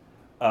no.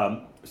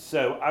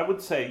 So I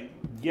would say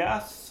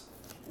yes.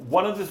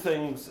 One of the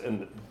things,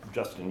 and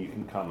Justin, you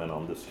can comment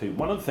on this too,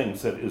 one of the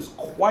things that is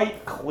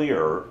quite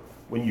clear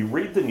when you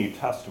read the New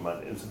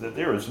Testament is that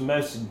there is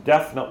most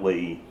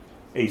definitely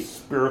a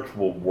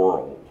spiritual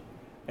world,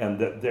 and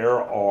that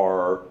there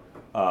are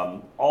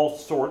all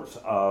sorts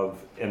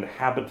of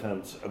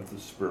inhabitants of the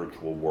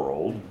spiritual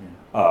world,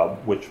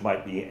 which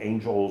might be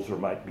angels or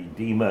might be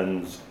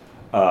demons.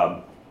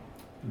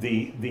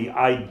 The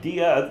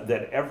idea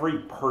that every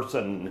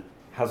person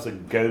has a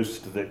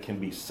ghost that can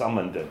be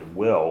summoned at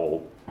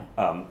will,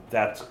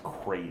 that's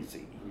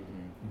crazy.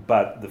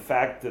 But the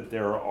fact that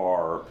there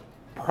are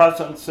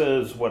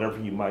presences, whatever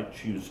you might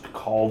choose to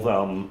call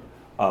them,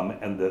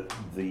 and that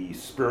the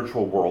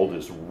spiritual world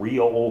is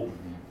real,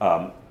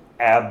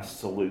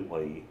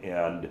 absolutely.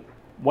 And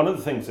one of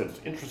the things that's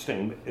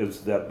interesting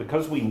is that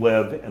because we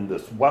live in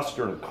this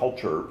Western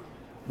culture,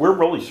 we're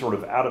really sort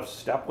of out of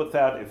step with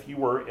that. If you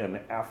were in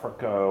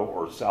Africa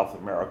or South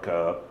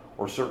America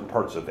or certain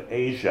parts of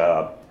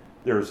Asia,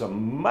 there's a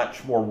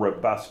much more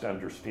robust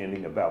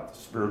understanding about the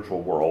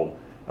spiritual world.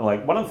 And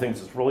like one of the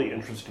things that's really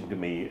interesting to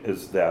me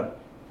is that,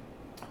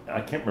 I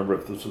can't remember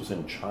if this was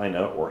in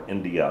China or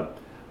India,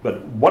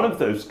 but one of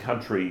those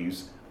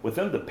countries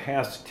within the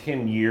past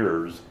 10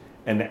 years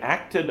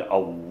enacted a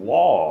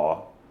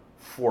law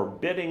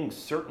forbidding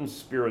certain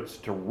spirits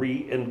to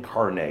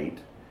reincarnate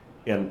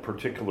in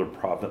particular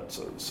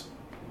provinces.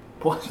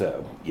 What?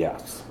 So,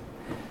 yes.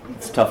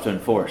 It's tough to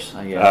enforce,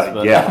 I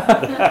guess.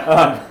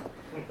 Yeah.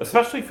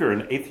 Especially if you're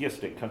an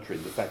atheistic country,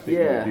 the fact that you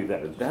can do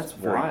that is that's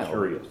very wild.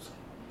 curious.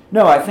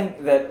 No, I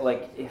think that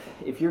like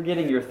if you're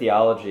getting your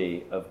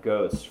theology of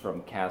ghosts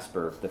from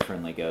Casper, the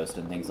Friendly Ghost,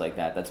 and things like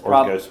that, that's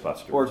probably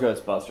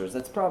Ghostbusters.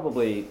 That's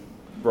probably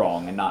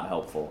wrong and not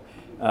helpful.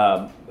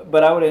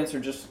 But I would answer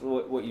just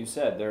what you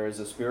said. There is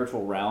a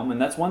spiritual realm, and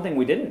that's one thing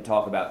we didn't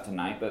talk about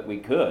tonight, but we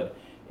could.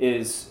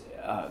 Is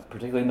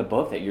particularly in the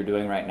book that you're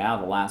doing right now,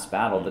 The Last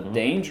Battle, the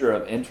danger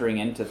of entering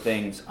into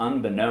things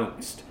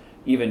unbeknownst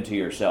even to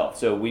yourself.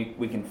 So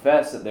we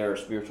confess that there are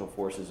spiritual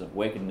forces of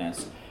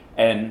wickedness,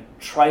 and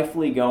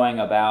trifly going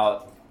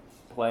about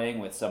playing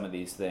with some of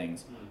these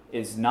things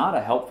is not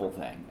a helpful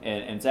thing,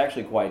 and it's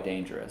actually quite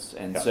dangerous.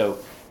 And so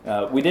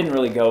we didn't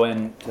really go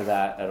into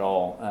that at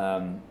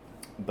all.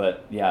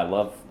 But yeah, I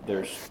love,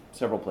 there's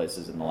several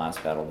places in The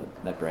Last Battle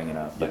that bring it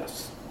up. But,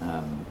 Yes.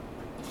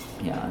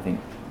 I think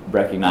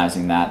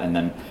recognizing that, and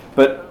then,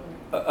 but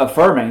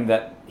affirming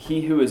that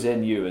he who is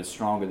in you is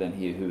stronger than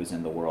he who is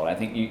in the world. I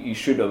think you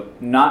should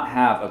not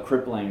have a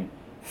crippling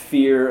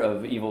fear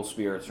of evil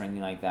spirits or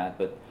anything like that,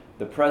 but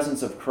the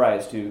presence of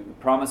Christ, who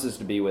promises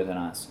to be within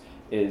us,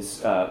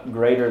 is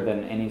greater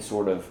than any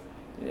sort of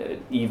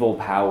evil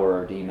power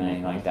or demon,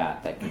 anything like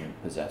that can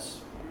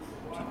possess.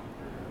 So.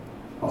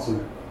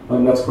 Awesome.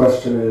 Next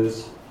question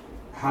is,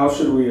 how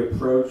should we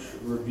approach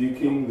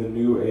rebuking the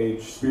New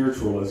Age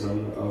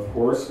spiritualism of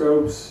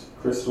horoscopes,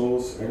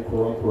 crystals, and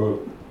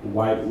quote-unquote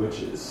white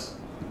witches?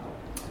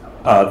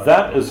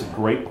 That is a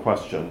great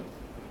question.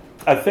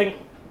 I think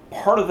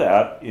part of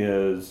that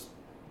is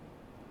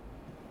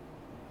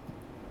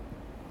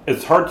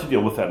it's hard to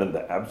deal with that in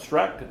the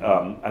abstract.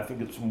 I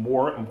think it's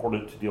more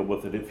important to deal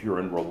with it if you're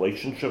in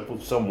relationship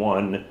with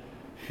someone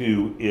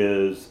who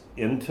is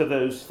into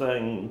those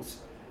things.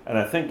 And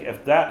I think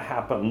if that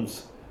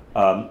happens,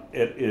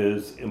 it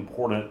is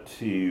important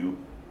to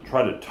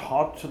try to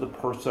talk to the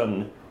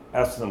person,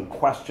 ask them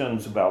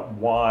questions about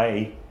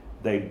why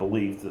they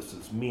believe this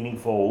is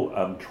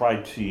meaningful, try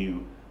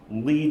to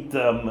lead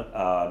them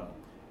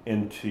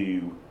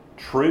into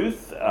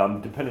truth,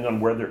 depending on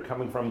where they're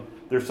coming from.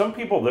 There's some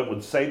people that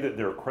would say that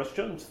they're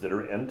Christians that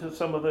are into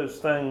some of those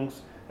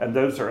things, and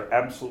those are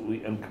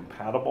absolutely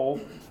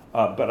incompatible.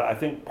 But I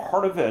think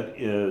part of it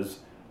is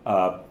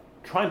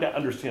trying to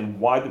understand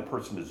why the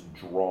person is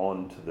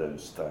drawn to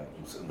those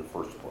things in the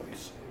first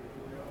place.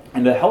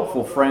 And the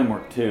helpful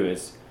framework, too,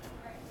 is,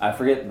 I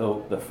forget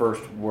the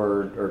first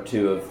word or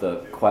two of the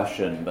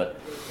question, but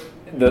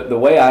the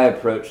way I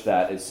approach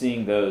that is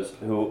seeing those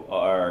who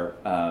are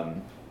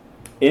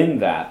in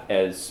that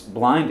as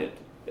blinded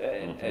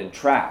and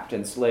trapped,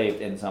 enslaved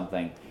in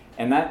something.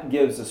 And that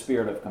gives a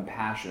spirit of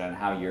compassion on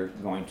how you're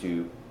going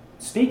to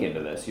speak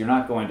into this. You're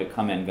not going to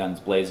come in guns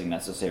blazing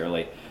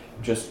necessarily,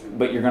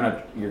 but you're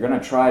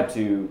gonna try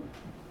to,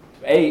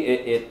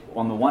 it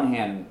on the one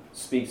hand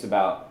speaks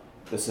about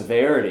the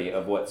severity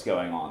of what's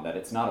going on, that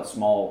it's not a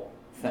small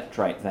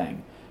trite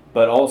thing,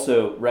 but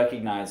also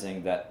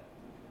recognizing that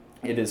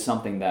it is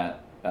something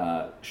that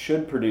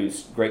should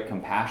produce great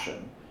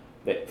compassion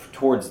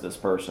towards this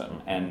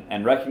person,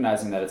 and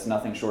recognizing that it's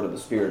nothing short of the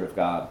Spirit of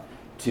God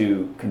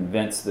to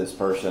convince this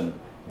person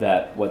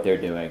that what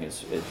they're doing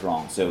is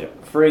wrong. So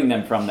freeing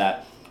them from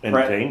that. And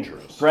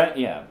dangerous.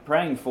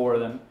 Praying for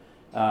them,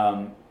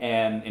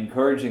 and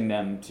encouraging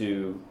them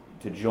to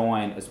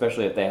join,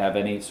 especially if they have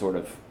any sort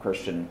of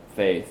Christian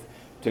faith,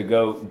 to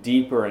go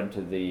deeper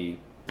into the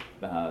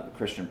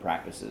Christian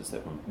practices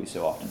that we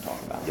so often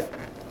talk about. Yeah.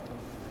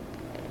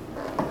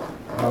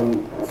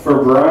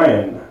 For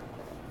Brian,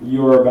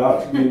 you are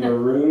about to be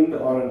marooned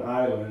on an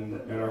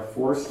island and are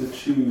forced to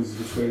choose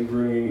between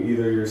bringing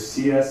either your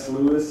C.S.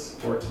 Lewis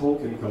or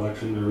Tolkien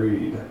collection to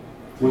read.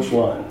 Which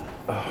one?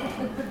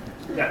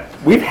 Yeah.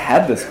 We've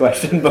had this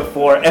question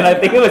before, and I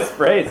think it was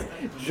phrased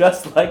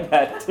just like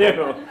that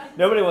too.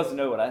 Nobody wants to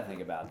know what I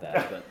think about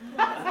that.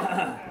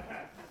 But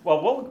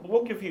well,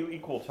 we'll give you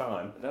equal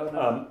time.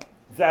 No.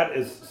 That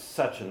is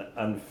such an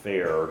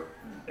unfair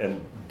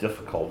and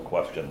difficult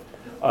question.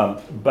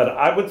 But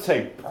I would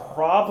say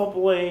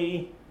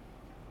probably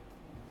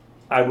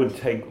I would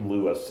take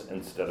Lewis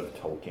instead of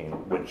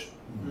Tolkien, which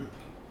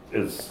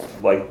is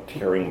like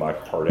tearing my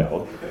heart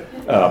out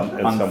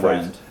in some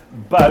ways.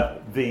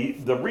 But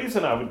the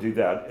reason I would do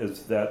that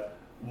is that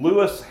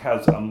Lewis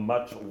has a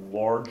much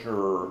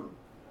larger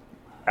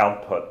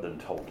output than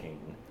Tolkien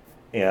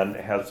and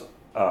has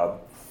a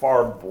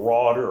far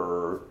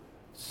broader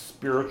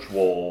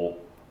spiritual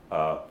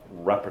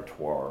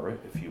repertoire,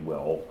 if you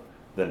will,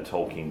 than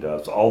Tolkien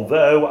does.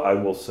 Although I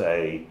will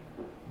say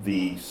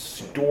the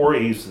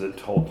stories that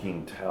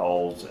Tolkien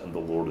tells in The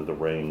Lord of the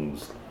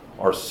Rings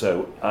are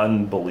so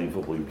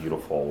unbelievably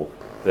beautiful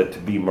that to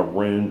be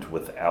marooned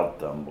without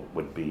them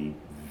would be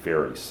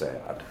very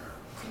sad.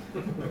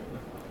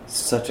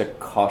 Such a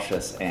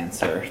cautious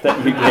answer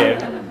that you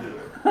gave.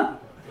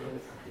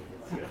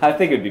 I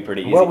think it would be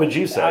pretty easy. What would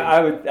you say?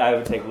 I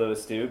would take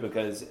Lewis too,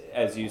 because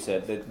as you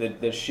said,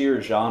 the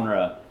sheer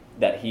genre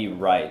that he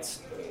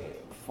writes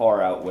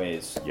far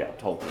outweighs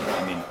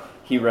Tolkien. I mean,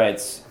 he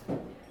writes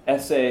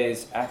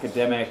essays,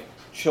 academic,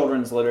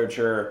 children's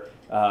literature.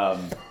 I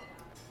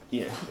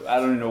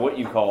don't know what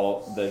you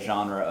call the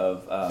genre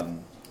of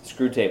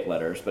screwtape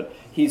letters, but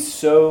he's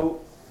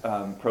so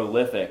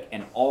prolific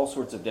in all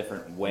sorts of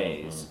different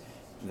ways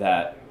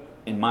that,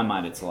 in my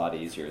mind, it's a lot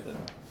easier than.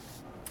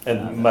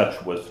 And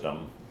much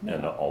wisdom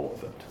in all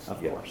of it.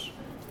 Of course.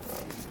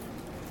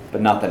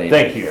 But not that.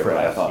 Thank you for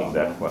asking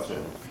that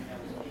question.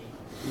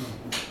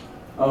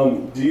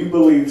 Do you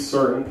believe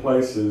certain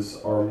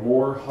places are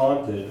more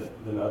haunted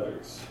than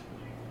others?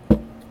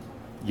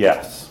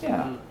 Yes.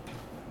 Yeah.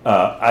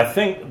 I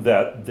think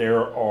that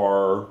there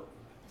are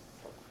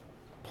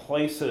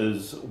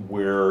places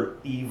where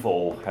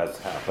evil has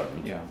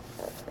happened. Yeah.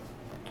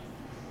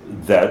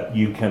 That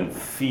you can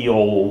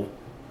feel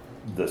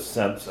the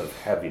sense of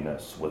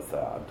heaviness with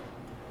that.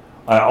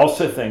 I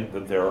also think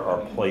that there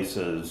are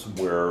places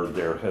where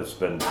there has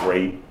been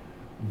great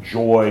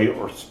joy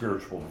or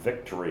spiritual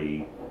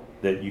victory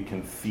that you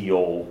can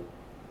feel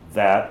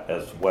that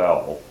as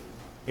well.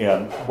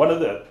 And one of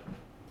the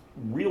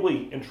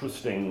really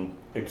interesting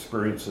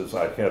experiences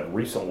I've had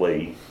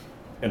recently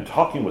in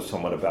talking with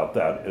someone about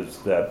that is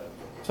that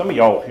some of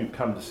y'all who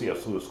come to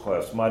C.S. Lewis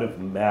class might have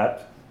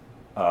met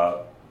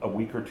a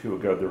week or two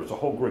ago. There was a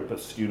whole group of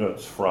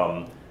students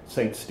from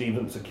St.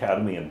 Stephen's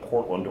Academy in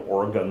Portland,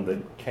 Oregon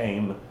that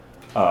came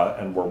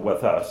and were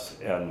with us.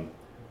 And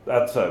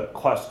that's a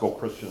classical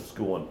Christian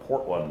school in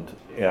Portland.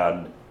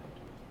 And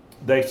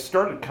they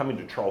started coming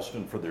to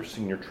Charleston for their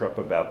senior trip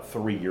about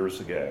 3 years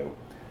ago.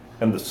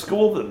 And the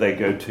school that they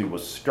go to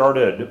was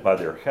started by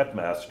their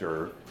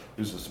headmaster,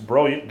 who's this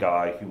brilliant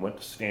guy who went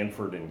to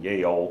Stanford and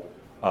Yale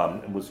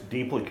and was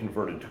deeply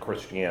converted to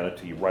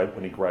Christianity right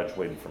when he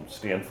graduated from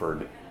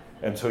Stanford.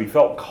 And so he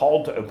felt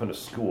called to open a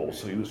school.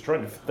 So he was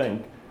trying to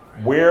think,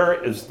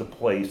 where is the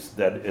place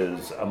that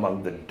is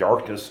among the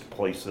darkest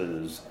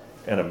places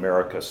in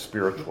America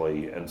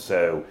spiritually? And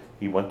so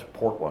he went to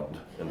Portland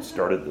and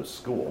started this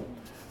school.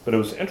 But it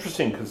was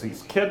interesting because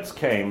these kids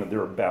came, there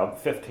were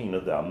about 15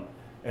 of them,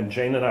 and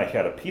Jane and I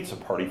had a pizza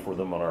party for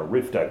them on our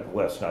roof deck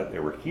last night they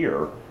were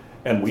here.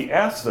 And we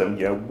asked them,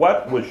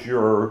 what was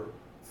your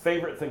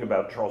favorite thing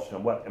about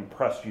Charleston? What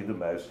impressed you the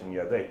most? And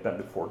they'd been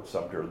to Fort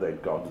Sumter,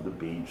 they'd gone to the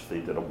beach, they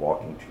did a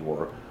walking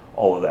tour,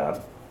 all of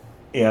that.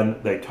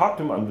 And they talked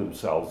among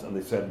themselves and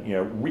they said,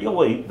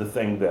 really the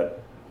thing that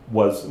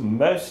was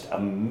most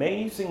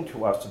amazing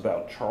to us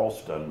about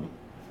Charleston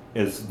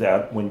is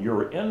that when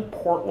you're in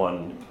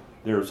Portland,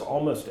 there's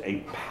almost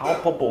a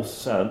palpable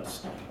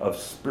sense of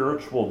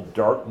spiritual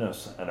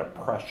darkness and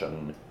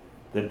oppression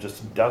that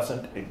just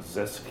doesn't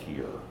exist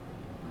here.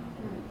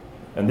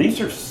 And these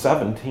are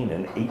 17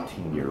 and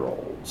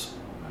 18-year-olds.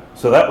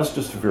 So that was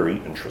just very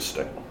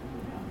interesting.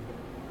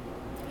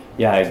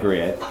 Yeah, I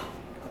agree.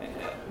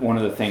 One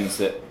of the things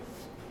that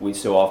we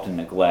so often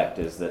neglect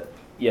is that,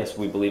 yes,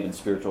 we believe in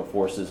spiritual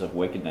forces of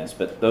wickedness,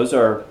 but those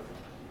are,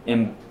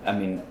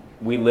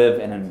 we live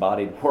in an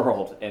embodied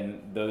world,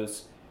 and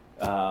those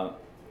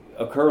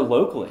occur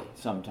locally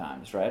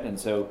sometimes, right? And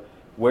so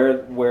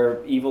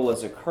where evil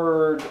has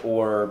occurred,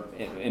 or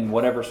in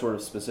whatever sort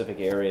of specific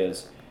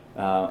areas,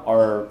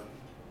 our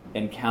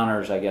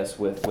encounters, I guess,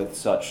 with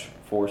such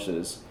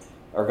forces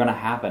are going to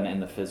happen in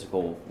the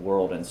physical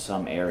world in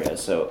some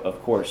areas. So,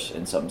 of course,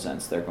 in some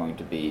sense, they're going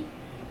to be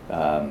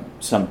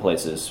some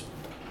places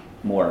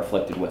more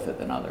afflicted with it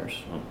than others.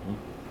 Mm-hmm.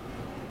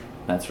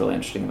 That's really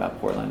interesting about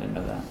Portland. I didn't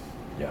know that.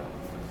 Yeah.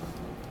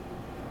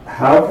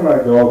 How can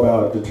I go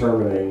about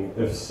determining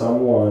if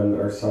someone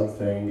or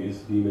something is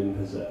demon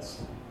possessed?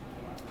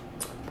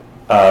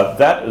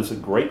 That is a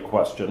great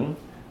question.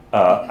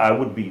 I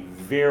would be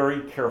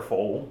very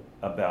careful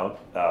about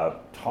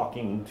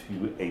talking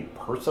to a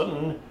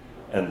person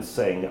and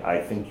saying, I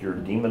think you're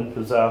demon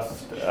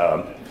possessed.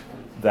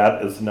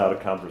 That is not a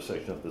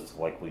conversation that's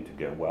likely to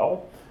go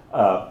well.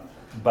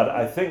 But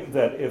I think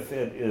that if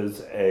it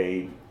is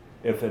a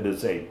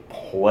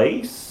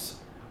place,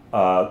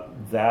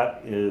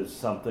 that is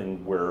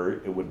something where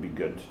it would be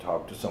good to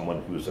talk to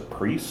someone who's a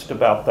priest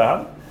about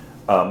that.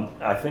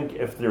 I think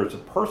if there's a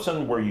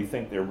person where you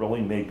think there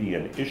really may be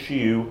an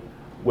issue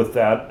with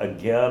that,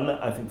 again,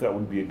 I think that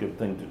would be a good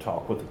thing to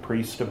talk with a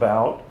priest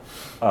about.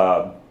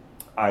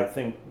 I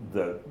think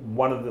that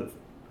one of the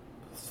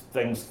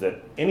things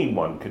that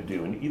anyone could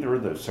do in either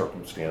of those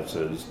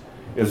circumstances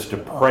is to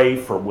pray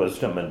for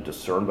wisdom and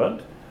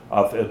discernment.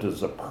 If it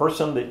is a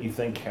person that you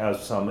think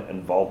has some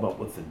involvement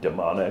with the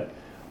demonic,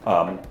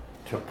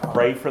 to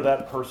pray for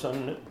that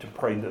person, to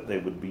pray that they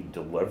would be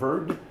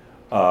delivered.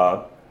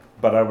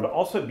 But I would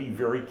also be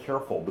very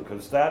careful,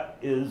 because it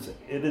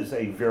is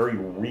a very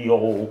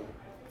real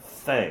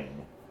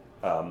thing.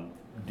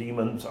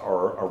 Demons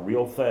are a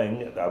real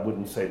thing. I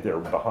wouldn't say they're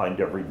behind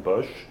every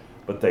bush,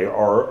 but they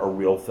are a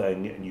real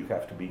thing, and you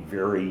have to be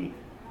very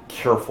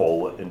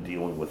careful in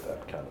dealing with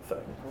that kind of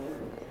thing.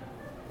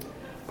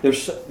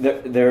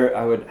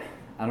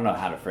 I don't know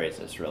how to phrase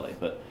this really,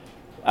 but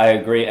I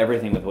agree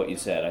everything with what you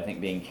said. I think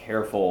being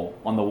careful,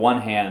 on the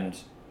one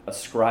hand,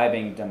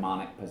 ascribing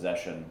demonic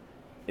possession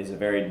is a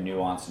very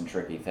nuanced and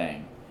tricky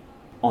thing.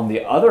 On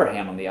the other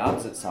hand, on the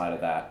opposite side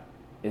of that,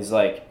 is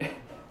like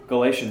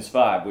Galatians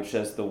 5, which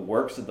says the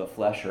works of the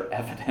flesh are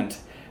evident.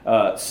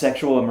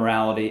 Sexual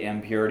immorality,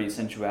 impurity,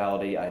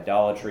 sensuality,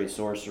 idolatry,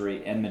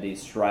 sorcery, enmity,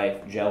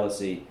 strife,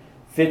 jealousy,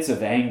 fits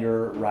of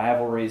anger,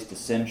 rivalries,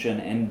 dissension,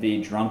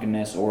 envy,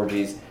 drunkenness,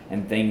 orgies,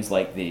 and things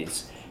like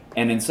these.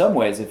 And in some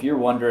ways, if you're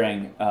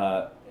wondering,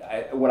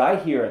 what I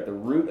hear at the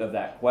root of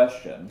that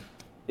question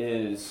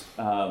is,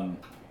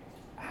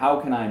 how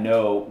can I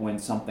know when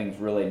something's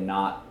really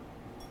not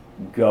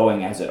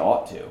going as it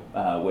ought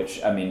to?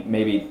 Which, I mean,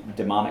 maybe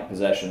demonic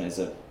possession is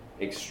an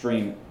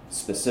extreme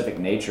specific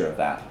nature of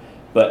that.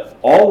 But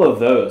all of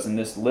those in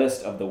this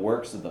list of the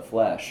works of the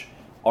flesh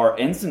are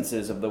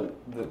instances of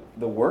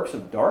the works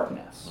of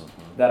darkness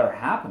that are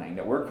happening,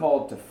 that we're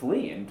called to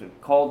flee and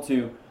called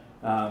to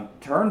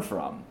turn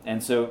from.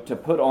 And so to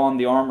put on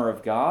the armor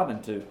of God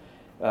and to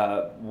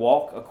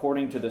walk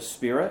according to the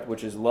Spirit,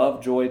 which is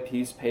love, joy,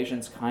 peace,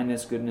 patience,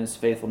 kindness, goodness,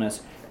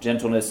 faithfulness,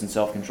 gentleness, and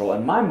self-control.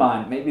 In my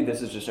mind, maybe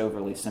this is just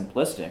overly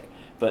simplistic,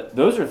 but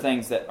those are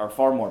things that are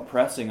far more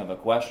pressing of a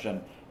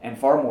question and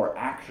far more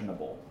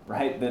actionable,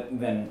 right?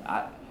 Than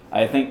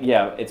I think,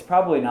 yeah, it's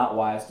probably not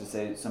wise to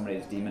say somebody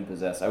is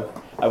demon-possessed.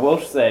 I will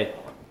say,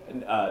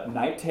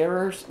 night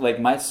terrors, like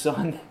my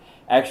son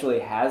actually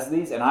has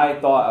these, and I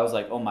was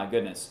like, oh my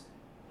goodness.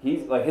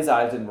 He's like, his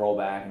eyes didn't roll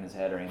back in his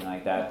head or anything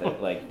like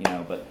that, like, you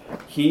know, but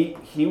he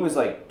was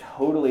like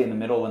totally in the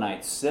middle of the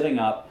night sitting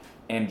up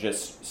and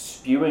just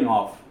spewing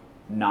off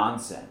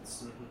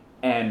nonsense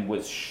and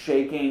was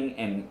shaking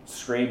and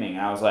screaming.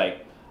 And I was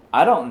like,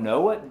 I don't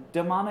know what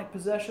demonic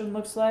possession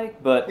looks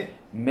like, but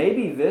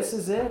maybe this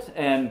is it.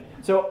 And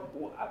so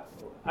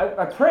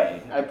I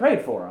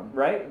prayed for him,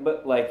 right?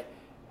 But like,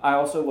 I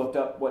also looked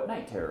up what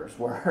night terrors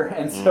were.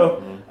 And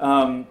so,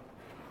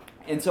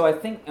 and so I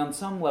think on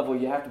some level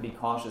you have to be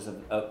cautious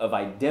of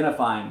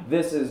identifying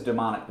this is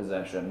demonic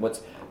possession.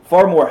 What's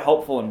far more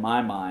helpful in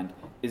my mind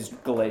is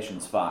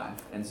Galatians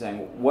 5 and saying,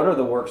 what are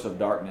the works of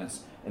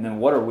darkness? And then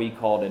what are we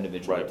called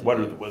individually to do?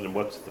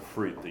 What's the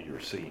fruit that you're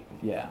seeing?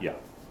 Yeah.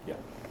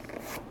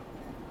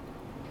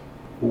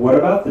 What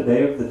about the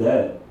Day of the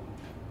Dead?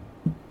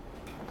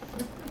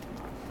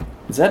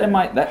 Is that in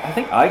my... I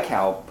think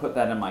iCal put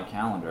that in my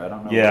calendar. I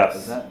don't know. Yes.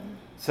 Is that...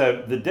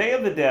 So the Day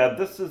of the Dead,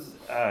 this is...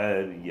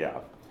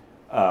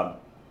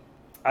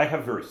 I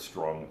have very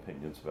strong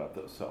opinions about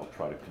this, so I'll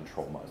try to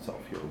control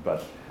myself here.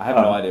 But I have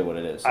no idea what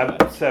it is.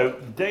 So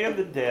Day of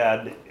the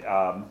Dead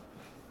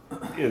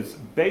is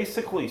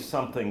basically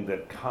something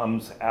that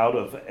comes out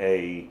of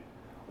a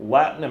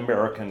Latin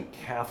American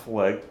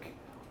Catholic,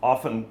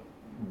 often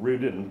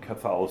rooted in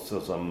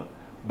Catholicism,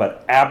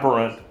 but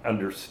aberrant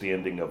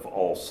understanding of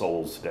All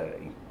Souls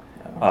Day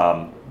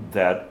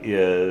that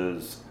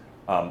is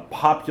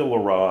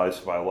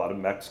popularized by a lot of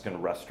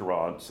Mexican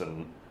restaurants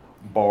and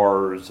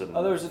bars. And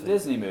there's a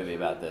Disney movie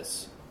about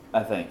this,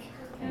 I think.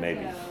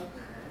 Maybe.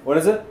 What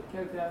is it?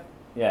 Coco.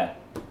 Yeah.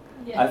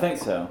 I think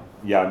so.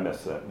 Yeah, I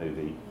missed that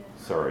movie.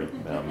 Sorry.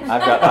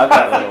 I've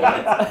got little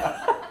ones.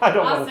 I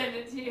don't I'll want send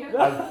it to you.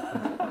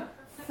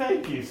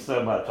 Thank you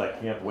so much. I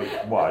can't wait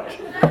to watch.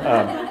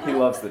 He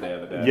loves the Day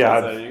of the Dead.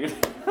 Yeah.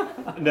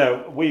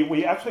 No,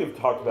 we actually have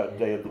talked about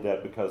Day of the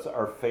Dead because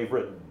our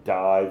favorite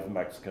dive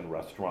Mexican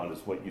restaurant is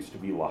what used to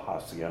be La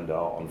Hacienda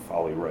on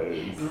Folly Road.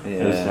 Yeah.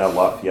 It is now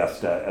La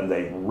Fiesta, and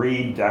they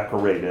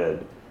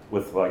redecorated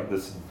with like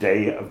this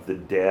Day of the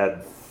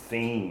Dead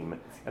theme.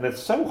 And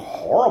it's so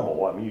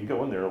horrible. I mean, you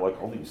go in there,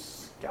 like all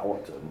these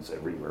skeletons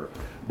everywhere.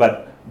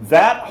 But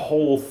that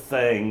whole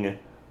thing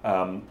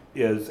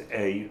is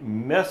a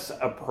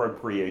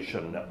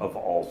misappropriation of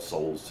All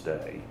Souls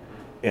Day.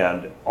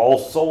 And All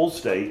Souls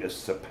Day is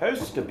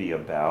supposed to be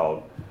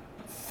about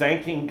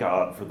thanking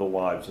God for the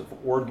lives of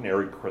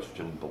ordinary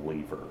Christian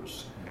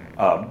believers.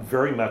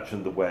 Very much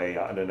in the way,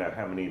 I don't know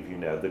how many of you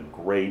know, the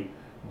great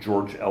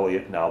George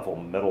Eliot novel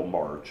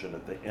Middlemarch. And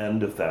at the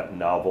end of that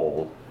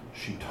novel,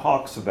 she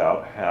talks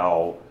about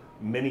how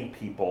many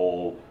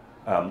people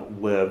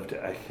lived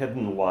a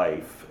hidden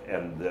life,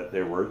 and that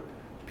there were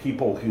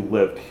people who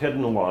lived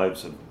hidden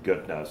lives of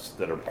goodness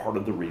that are part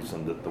of the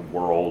reason that the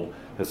world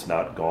has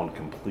not gone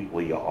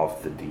completely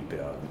off the deep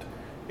end.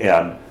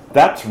 And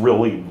that's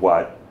really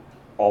what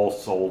All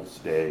Souls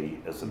Day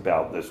is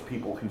about. Those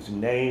people whose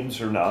names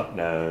are not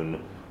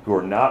known, who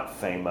are not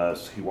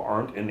famous, who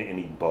aren't in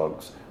any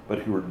books, but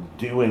who are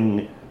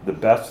doing the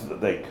best that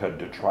they could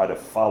to try to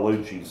follow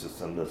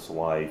Jesus in this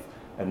life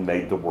and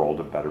made the world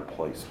a better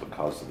place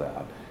because of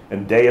that.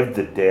 And Day of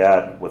the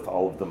Dead, with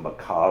all of the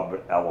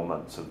macabre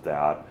elements of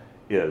that,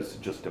 is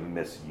just a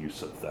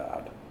misuse of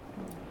that.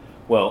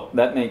 Well,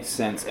 that makes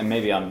sense, and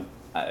maybe I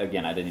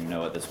didn't even know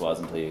what this was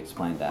until you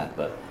explained that,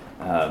 but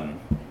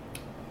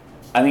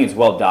I think it's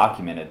well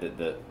documented that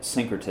the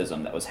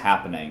syncretism that was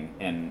happening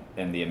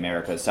in the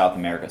Americas, South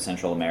America,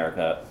 Central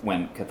America,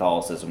 when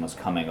Catholicism was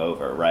coming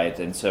over, right?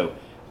 And so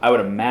I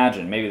would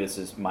imagine, maybe this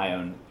is my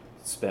own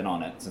spin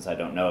on it since I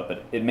don't know it,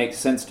 but it makes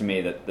sense to me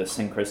that the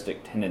syncretistic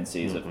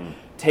tendencies of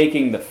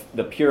taking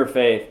the pure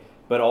faith,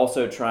 but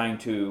also trying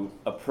to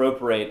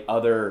appropriate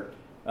other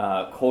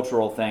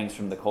cultural things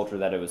from the culture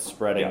that it was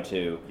spreading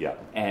to,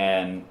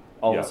 and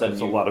all of a sudden,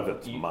 a lot of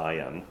it's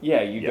Mayan.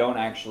 You don't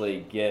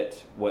actually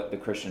get what the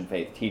Christian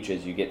faith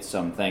teaches. You get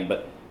something,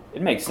 but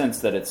it makes sense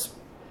that it's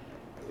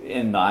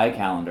in the eye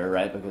calendar,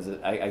 right? Because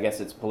I guess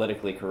it's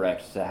politically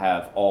correct to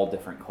have all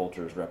different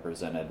cultures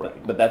represented,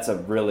 but that's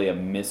really a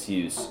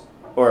misuse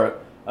or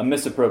a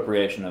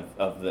misappropriation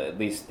of at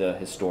least the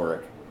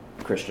historic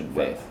Christian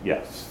faith. Right.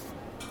 Yes.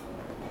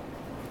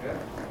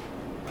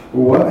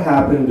 What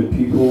happened to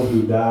people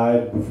who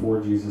died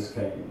before Jesus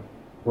came?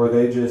 Were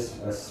they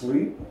just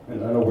asleep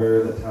and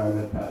unaware that time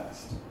had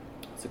passed?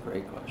 That's a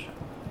great question.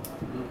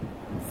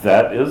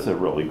 That is a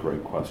really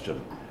great question.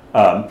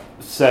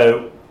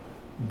 So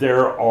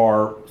there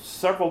are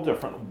several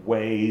different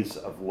ways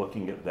of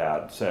looking at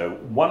that. So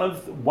one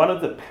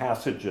of the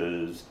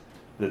passages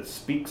that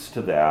speaks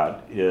to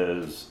that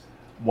is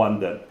one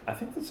that I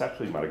think this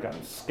actually might have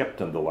gotten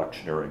skipped in the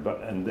lectionary,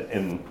 but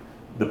in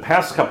the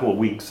past couple of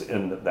weeks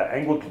in the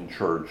Anglican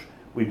Church,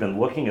 we've been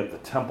looking at the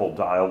Temple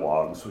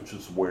Dialogues, which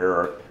is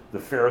where the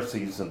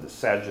Pharisees and the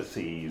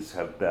Sadducees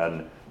have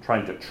been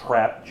trying to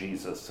trap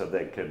Jesus so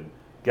they could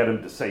get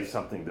him to say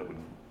something that would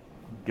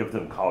give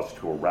them cause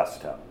to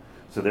arrest him.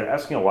 So they're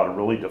asking a lot of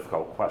really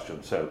difficult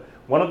questions. So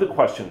one of the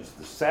questions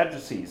the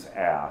Sadducees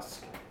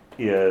ask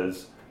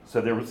is,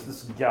 so there was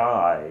this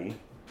guy,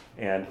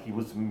 and he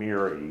was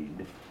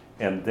married,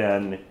 and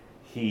then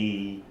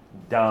he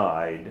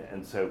died,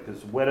 and so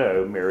his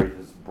widow married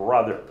his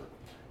brother.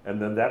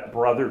 And then that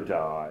brother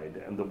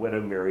died, and the widow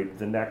married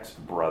the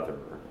next brother.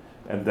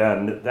 And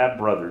then that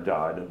brother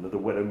died, and the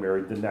widow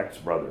married the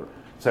next brother.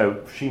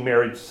 So she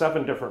married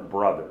 7 different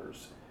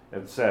brothers.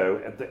 And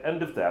so at the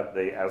end of that,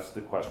 they asked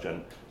the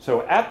question,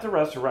 so at the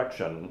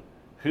resurrection,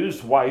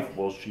 whose wife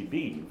will she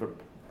be?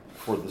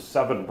 For the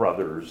 7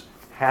 brothers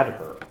had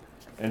her.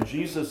 And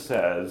Jesus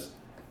says,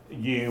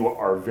 you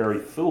are very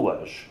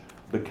foolish,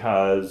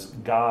 because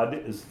God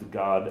is the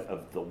God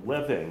of the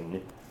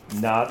living,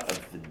 not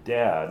of the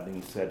dead. And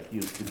he said he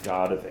is the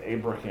God of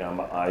Abraham,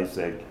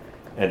 Isaac,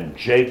 and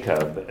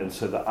Jacob. And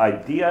so the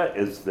idea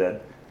is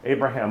that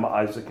Abraham,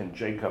 Isaac, and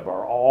Jacob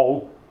are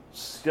all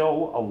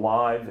still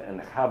alive in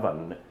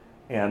heaven,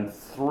 and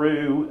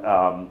through,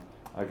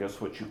 I guess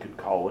what you could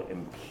call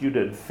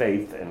imputed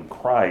faith in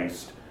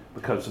Christ,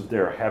 because of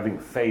their having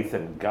faith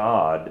in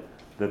God,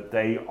 that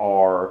they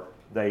are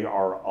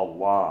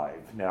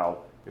alive. Now,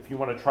 if you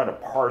want to try to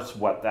parse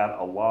what that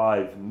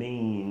alive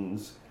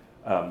means,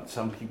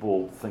 some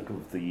people think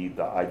of the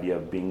idea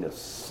of being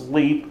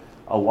asleep,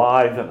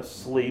 alive and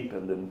asleep,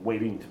 and then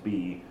waiting to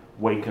be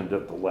wakened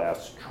at the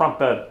last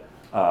trumpet.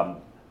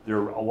 There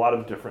are a lot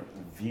of different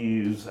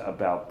views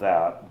about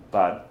that,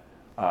 but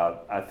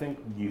I think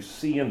you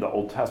see in the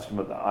Old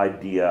Testament the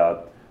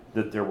idea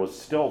that there was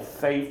still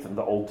faith in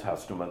the Old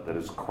Testament that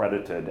is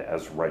credited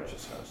as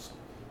righteousness.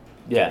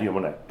 Yeah. Do you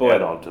want to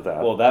add on to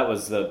that? Well,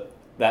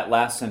 that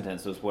last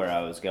sentence was where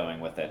I was going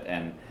with it.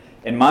 And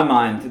in my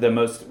mind,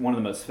 one of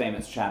the most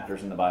famous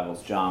chapters in the Bible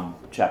is John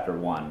chapter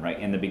 1, right?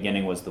 In the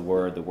beginning was the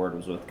Word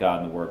was with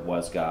God, and the Word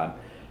was God.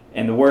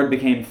 And the Word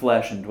became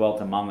flesh and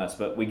dwelt among us.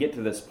 But we get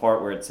to this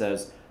part where it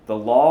says, the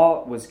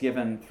law was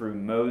given through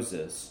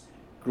Moses,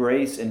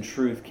 grace and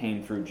truth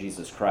came through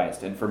Jesus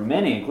Christ. And for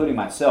many, including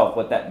myself,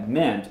 what that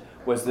meant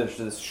was there's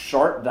this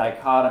sharp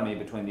dichotomy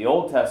between the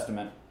Old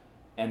Testament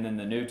and then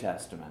the New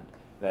Testament.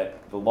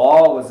 That the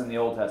law was in the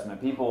Old Testament.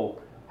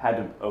 People had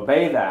to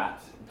obey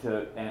that,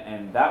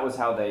 and that was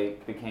how they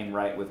became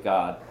right with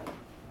God.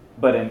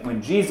 But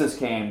when Jesus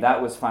came,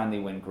 that was finally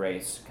when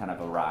grace kind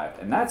of arrived.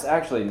 And that's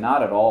actually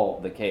not at all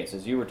the case,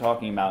 as you were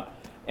talking about.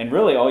 And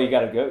really all you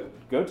got to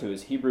go to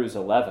is Hebrews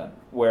 11,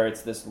 where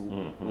it's this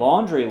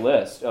laundry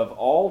list of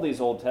all these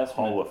Old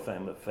Testament... Hall of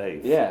Fame of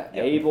faith. Yeah,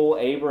 yep. Abel,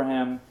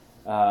 Abraham,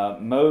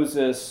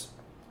 Moses,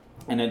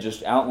 and it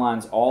just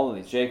outlines all of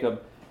these,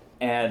 Jacob.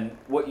 And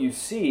what you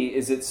see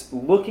is it's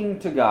looking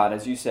to God,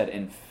 as you said,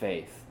 in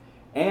faith,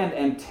 and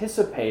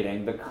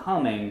anticipating the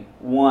coming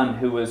one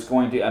who is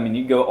going to,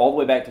 you go all the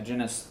way back to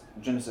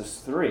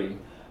Genesis 3,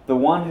 the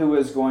one who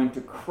is going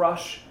to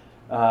crush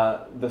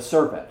the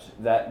serpent,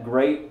 that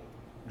great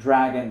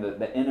dragon,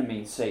 the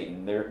enemy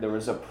Satan. There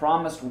was a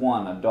promised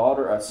one,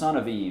 a son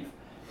of Eve,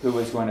 who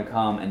was going to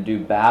come and do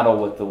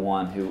battle with the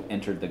one who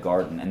entered the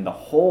garden. And the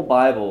whole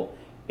Bible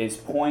is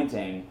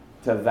pointing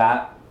to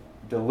that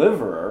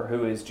deliverer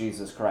who is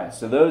Jesus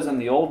Christ. So those in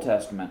the Old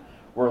Testament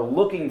were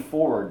looking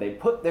forward. They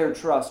put their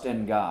trust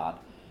in God.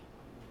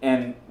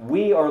 And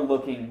we are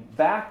looking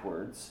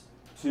backwards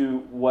to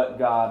what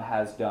God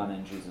has done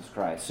in Jesus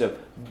Christ. So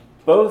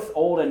both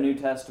Old and New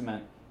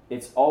Testament,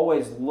 it's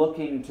always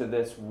looking to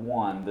this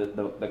one,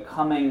 the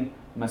coming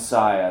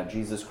Messiah,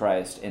 Jesus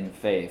Christ, in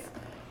faith.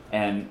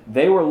 And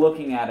they were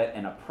looking at it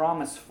in a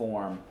promise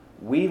form.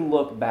 We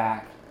look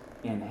back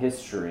in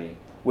history,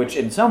 which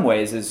in some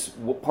ways is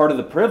part of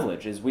the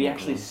privilege, is we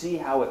actually see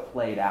how it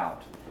played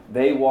out.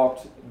 They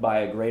walked by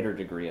a greater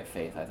degree of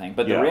faith, I think.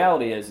 But the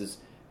reality is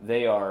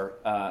they are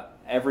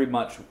every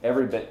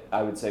bit,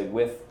 I would say,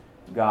 with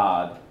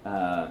God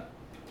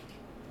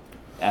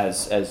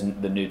as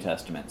the New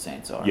Testament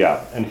saints are.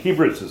 Yeah, and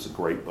Hebrews is a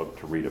great book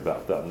to read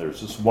about that. And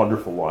there's this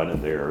wonderful line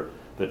in there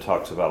that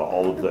talks about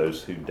all of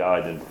those who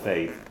died in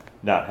faith,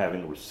 not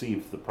having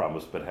received the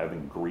promise, but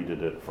having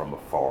greeted it from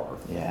afar.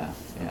 Yeah.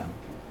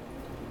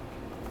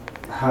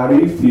 How do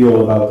you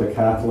feel about the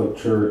Catholic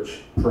Church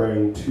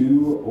praying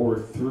to or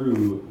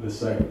through the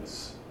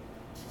saints?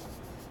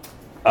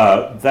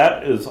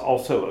 That is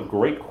also a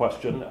great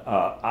question.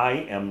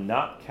 I am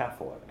not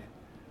Catholic,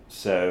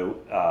 so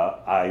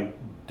I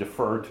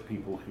defer to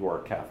people who are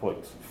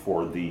Catholics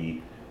for the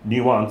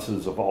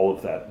nuances of all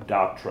of that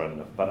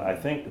doctrine. But I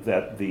think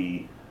that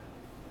the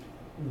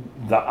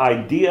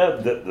idea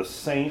that the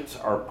saints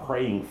are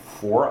praying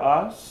for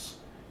us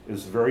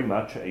is very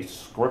much a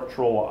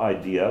scriptural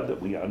idea,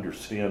 that we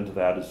understand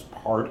that as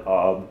part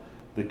of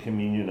the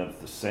communion of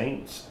the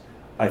saints.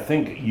 I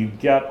think you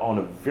get on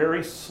a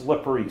very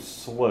slippery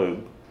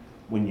slope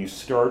when you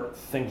start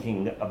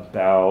thinking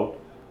about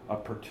a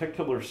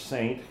particular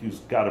saint who's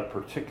got a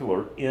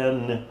particular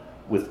in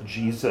with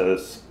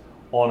Jesus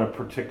on a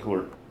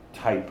particular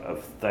type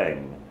of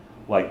thing.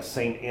 Like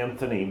St.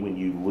 Anthony, when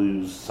you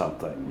lose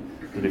something,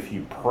 that if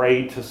you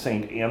pray to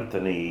St.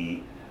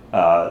 Anthony,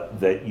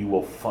 that you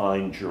will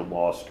find your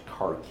lost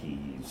car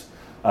keys.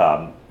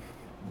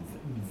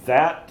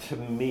 That, to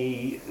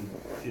me,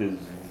 is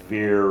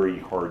very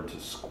hard to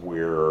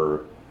square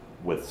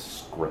with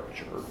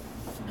Scripture.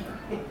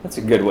 That's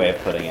a good way of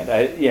putting it.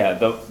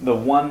 The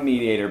one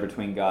mediator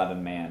between God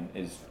and man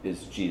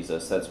is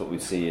Jesus. That's what we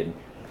see, and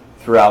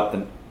throughout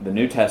the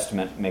New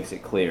Testament makes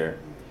it clear.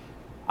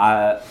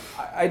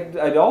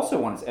 I'd also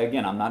want to say,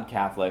 again, I'm not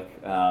Catholic,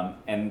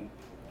 and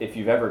if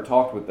you've ever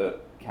talked with the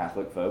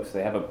Catholic folks,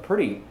 they have a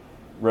pretty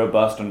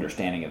robust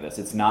understanding of this.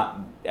 It's not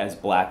as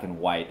black and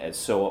white as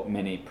so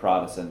many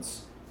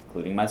Protestants,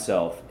 including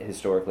myself,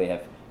 historically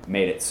have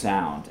made it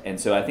sound. And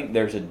so I think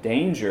there's a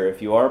danger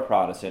if you are a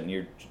Protestant and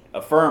you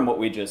affirm what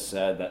we just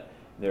said, that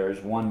there is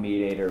one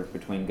mediator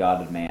between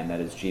God and man, that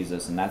is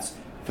Jesus, and that's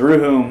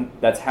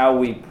how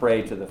we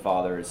pray to the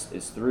Father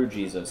is through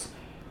Jesus.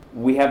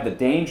 We have the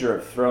danger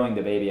of throwing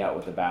the baby out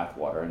with the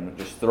bathwater and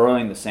just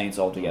throwing the saints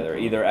all together,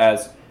 either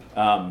as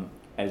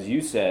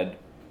you said,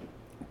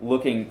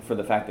 looking for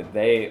the fact that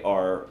they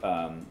are,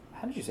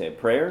 how did you say, a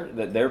prayer?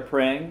 That they're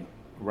praying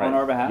on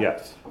our behalf?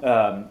 Yes.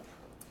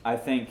 I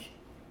think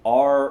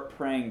our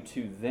praying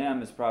to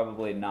them is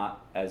probably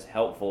not as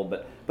helpful,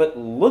 but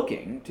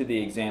looking to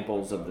the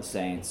examples of the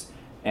saints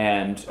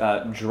and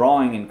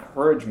drawing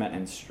encouragement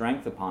and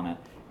strength upon it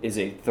is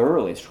a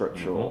thoroughly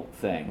scriptural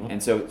thing.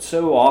 And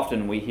so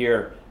often we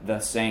hear the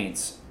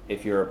saints,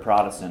 if you're a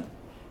Protestant,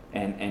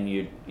 and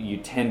you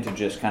tend to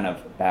just kind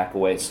of back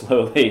away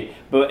slowly,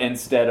 but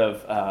instead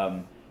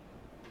of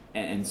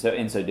in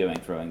so doing,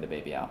 throwing the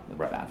baby out with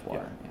the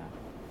bathwater.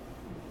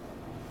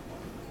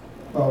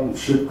 Yeah.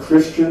 Should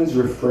Christians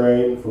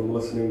refrain from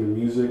listening to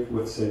music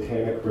with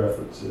satanic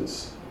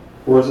references,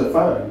 or is it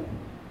fine?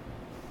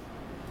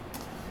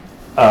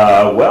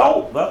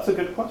 Well, that's a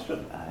good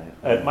question.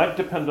 It might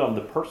depend on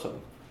the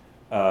person.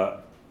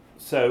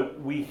 So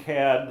we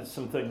had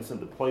some things in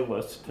the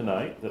playlist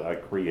tonight that I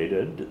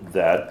created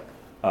that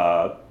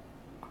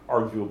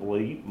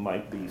arguably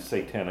might be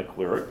satanic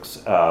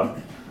lyrics.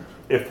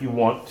 If you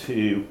want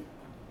to,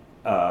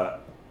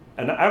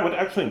 and I would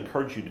actually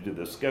encourage you to do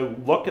this, go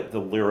look at the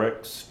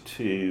lyrics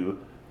to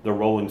the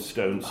Rolling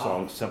Stones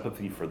song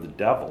Sympathy for the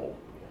Devil,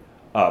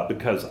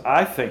 because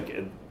I think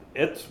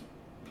it's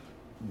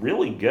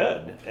really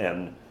good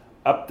and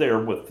up there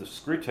with the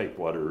Screwtape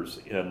Letters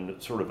in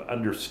sort of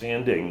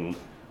understanding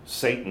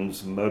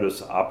Satan's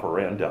modus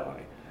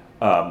operandi.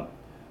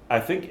 I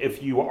think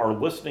if you are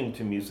listening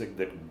to music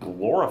that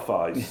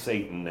glorifies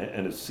Satan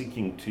and is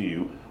seeking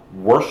to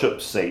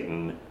worship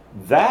Satan,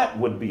 that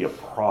would be a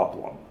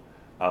problem,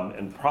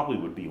 and probably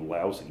would be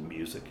lousy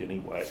music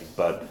anyway.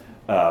 But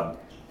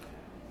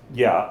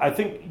yeah, I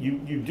think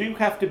you do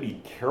have to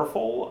be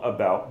careful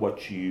about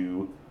what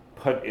you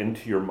put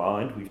into your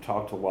mind. We've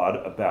talked a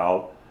lot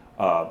about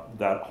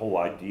that whole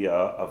idea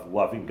of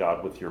loving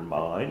God with your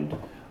mind,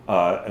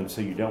 and so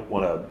you don't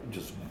want to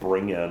just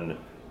bring in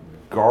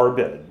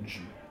garbage.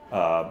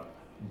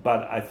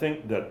 But I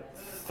think that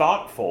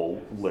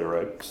thoughtful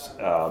lyrics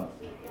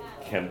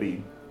can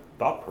be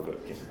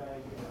thought-provoking.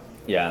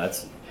 Yeah,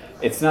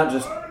 it's not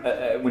just,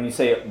 when you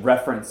say it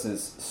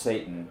references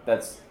Satan,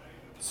 that's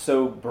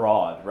so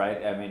broad,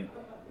 right? I mean,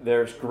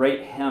 there's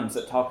great hymns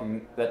that talk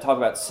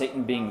about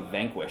Satan being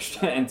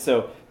vanquished, and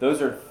so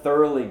those are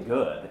thoroughly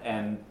good,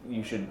 and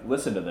you should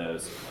listen to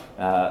those.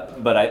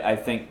 But I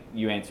think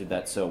you answered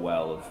that so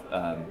well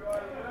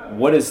of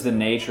what is the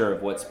nature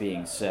of what's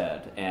being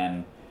said,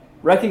 and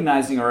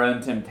recognizing our own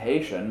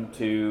temptation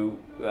to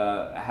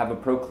have a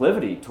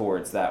proclivity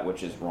towards that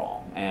which is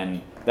wrong.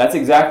 And that's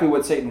exactly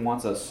what Satan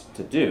wants us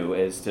to do,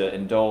 is to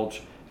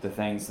indulge the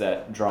things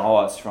that draw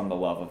us from the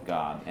love of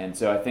God. And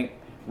so I think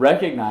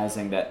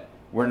recognizing that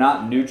we're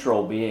not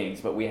neutral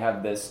beings, but we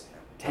have this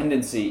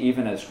tendency,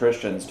 even as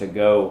Christians, to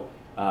go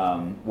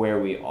where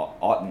we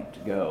oughtn't to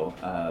go,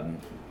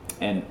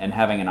 and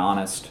having an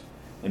honest,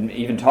 and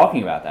even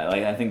talking about that.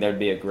 Like, I think that'd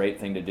be a great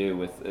thing to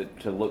do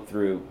to look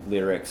through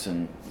lyrics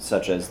and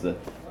such as the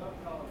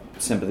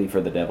 "Sympathy for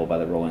the Devil" by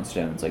the Rolling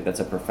Stones. Like, that's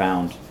a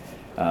profound.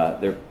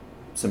 There are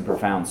some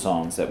profound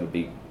songs that would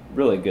be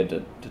really good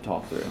to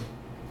talk through.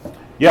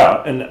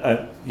 Yeah, and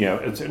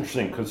it's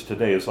interesting because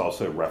today is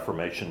also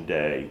Reformation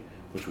Day,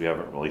 which we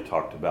haven't really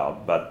talked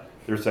about. But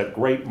there's that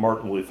great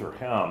Martin Luther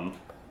hymn,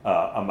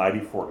 "A Mighty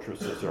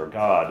Fortress Is Our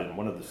God," and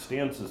one of the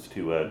stanzas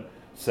to it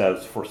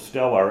says, "For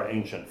still our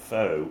ancient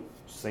foe,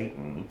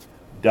 Satan,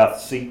 doth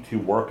seek to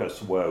work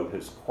us woe.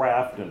 His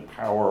craft and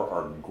power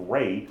are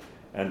great,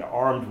 and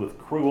armed with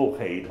cruel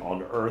hate,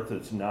 on earth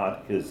is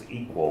not his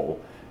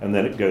equal." And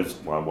then it goes,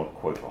 well, I won't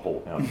quote the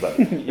whole hymn, but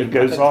it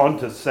goes on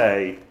to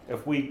say,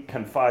 if we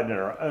confide in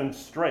our own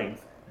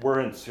strength,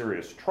 we're in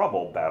serious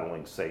trouble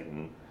battling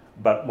Satan.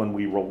 But when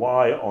we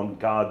rely on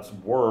God's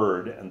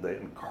word and the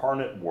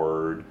incarnate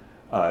word,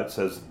 it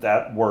says,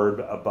 "That word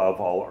above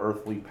all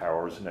earthly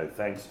powers, no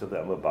thanks to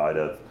them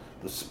abideth.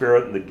 The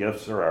Spirit and the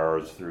gifts are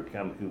ours through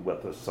him who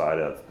with us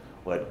sideth.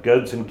 Let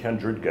goods and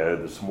kindred go,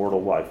 this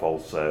mortal life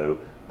also.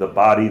 The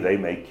body they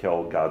may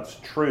kill, God's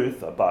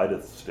truth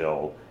abideth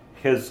still.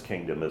 His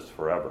kingdom is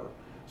forever."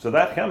 So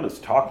that hymn is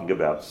talking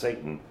about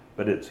Satan,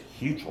 but it's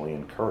hugely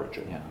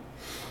encouraging.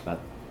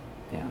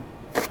 Yeah.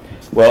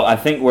 Well, I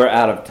think we're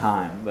out of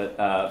time,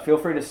 but feel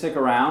free to stick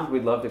around.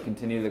 We'd love to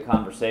continue the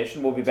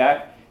conversation. We'll be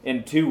back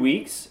in 2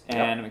 weeks,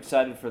 and I'm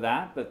excited for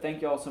that. But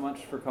thank you all so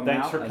much for coming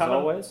out, as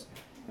always,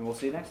 and we'll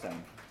see you next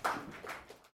time.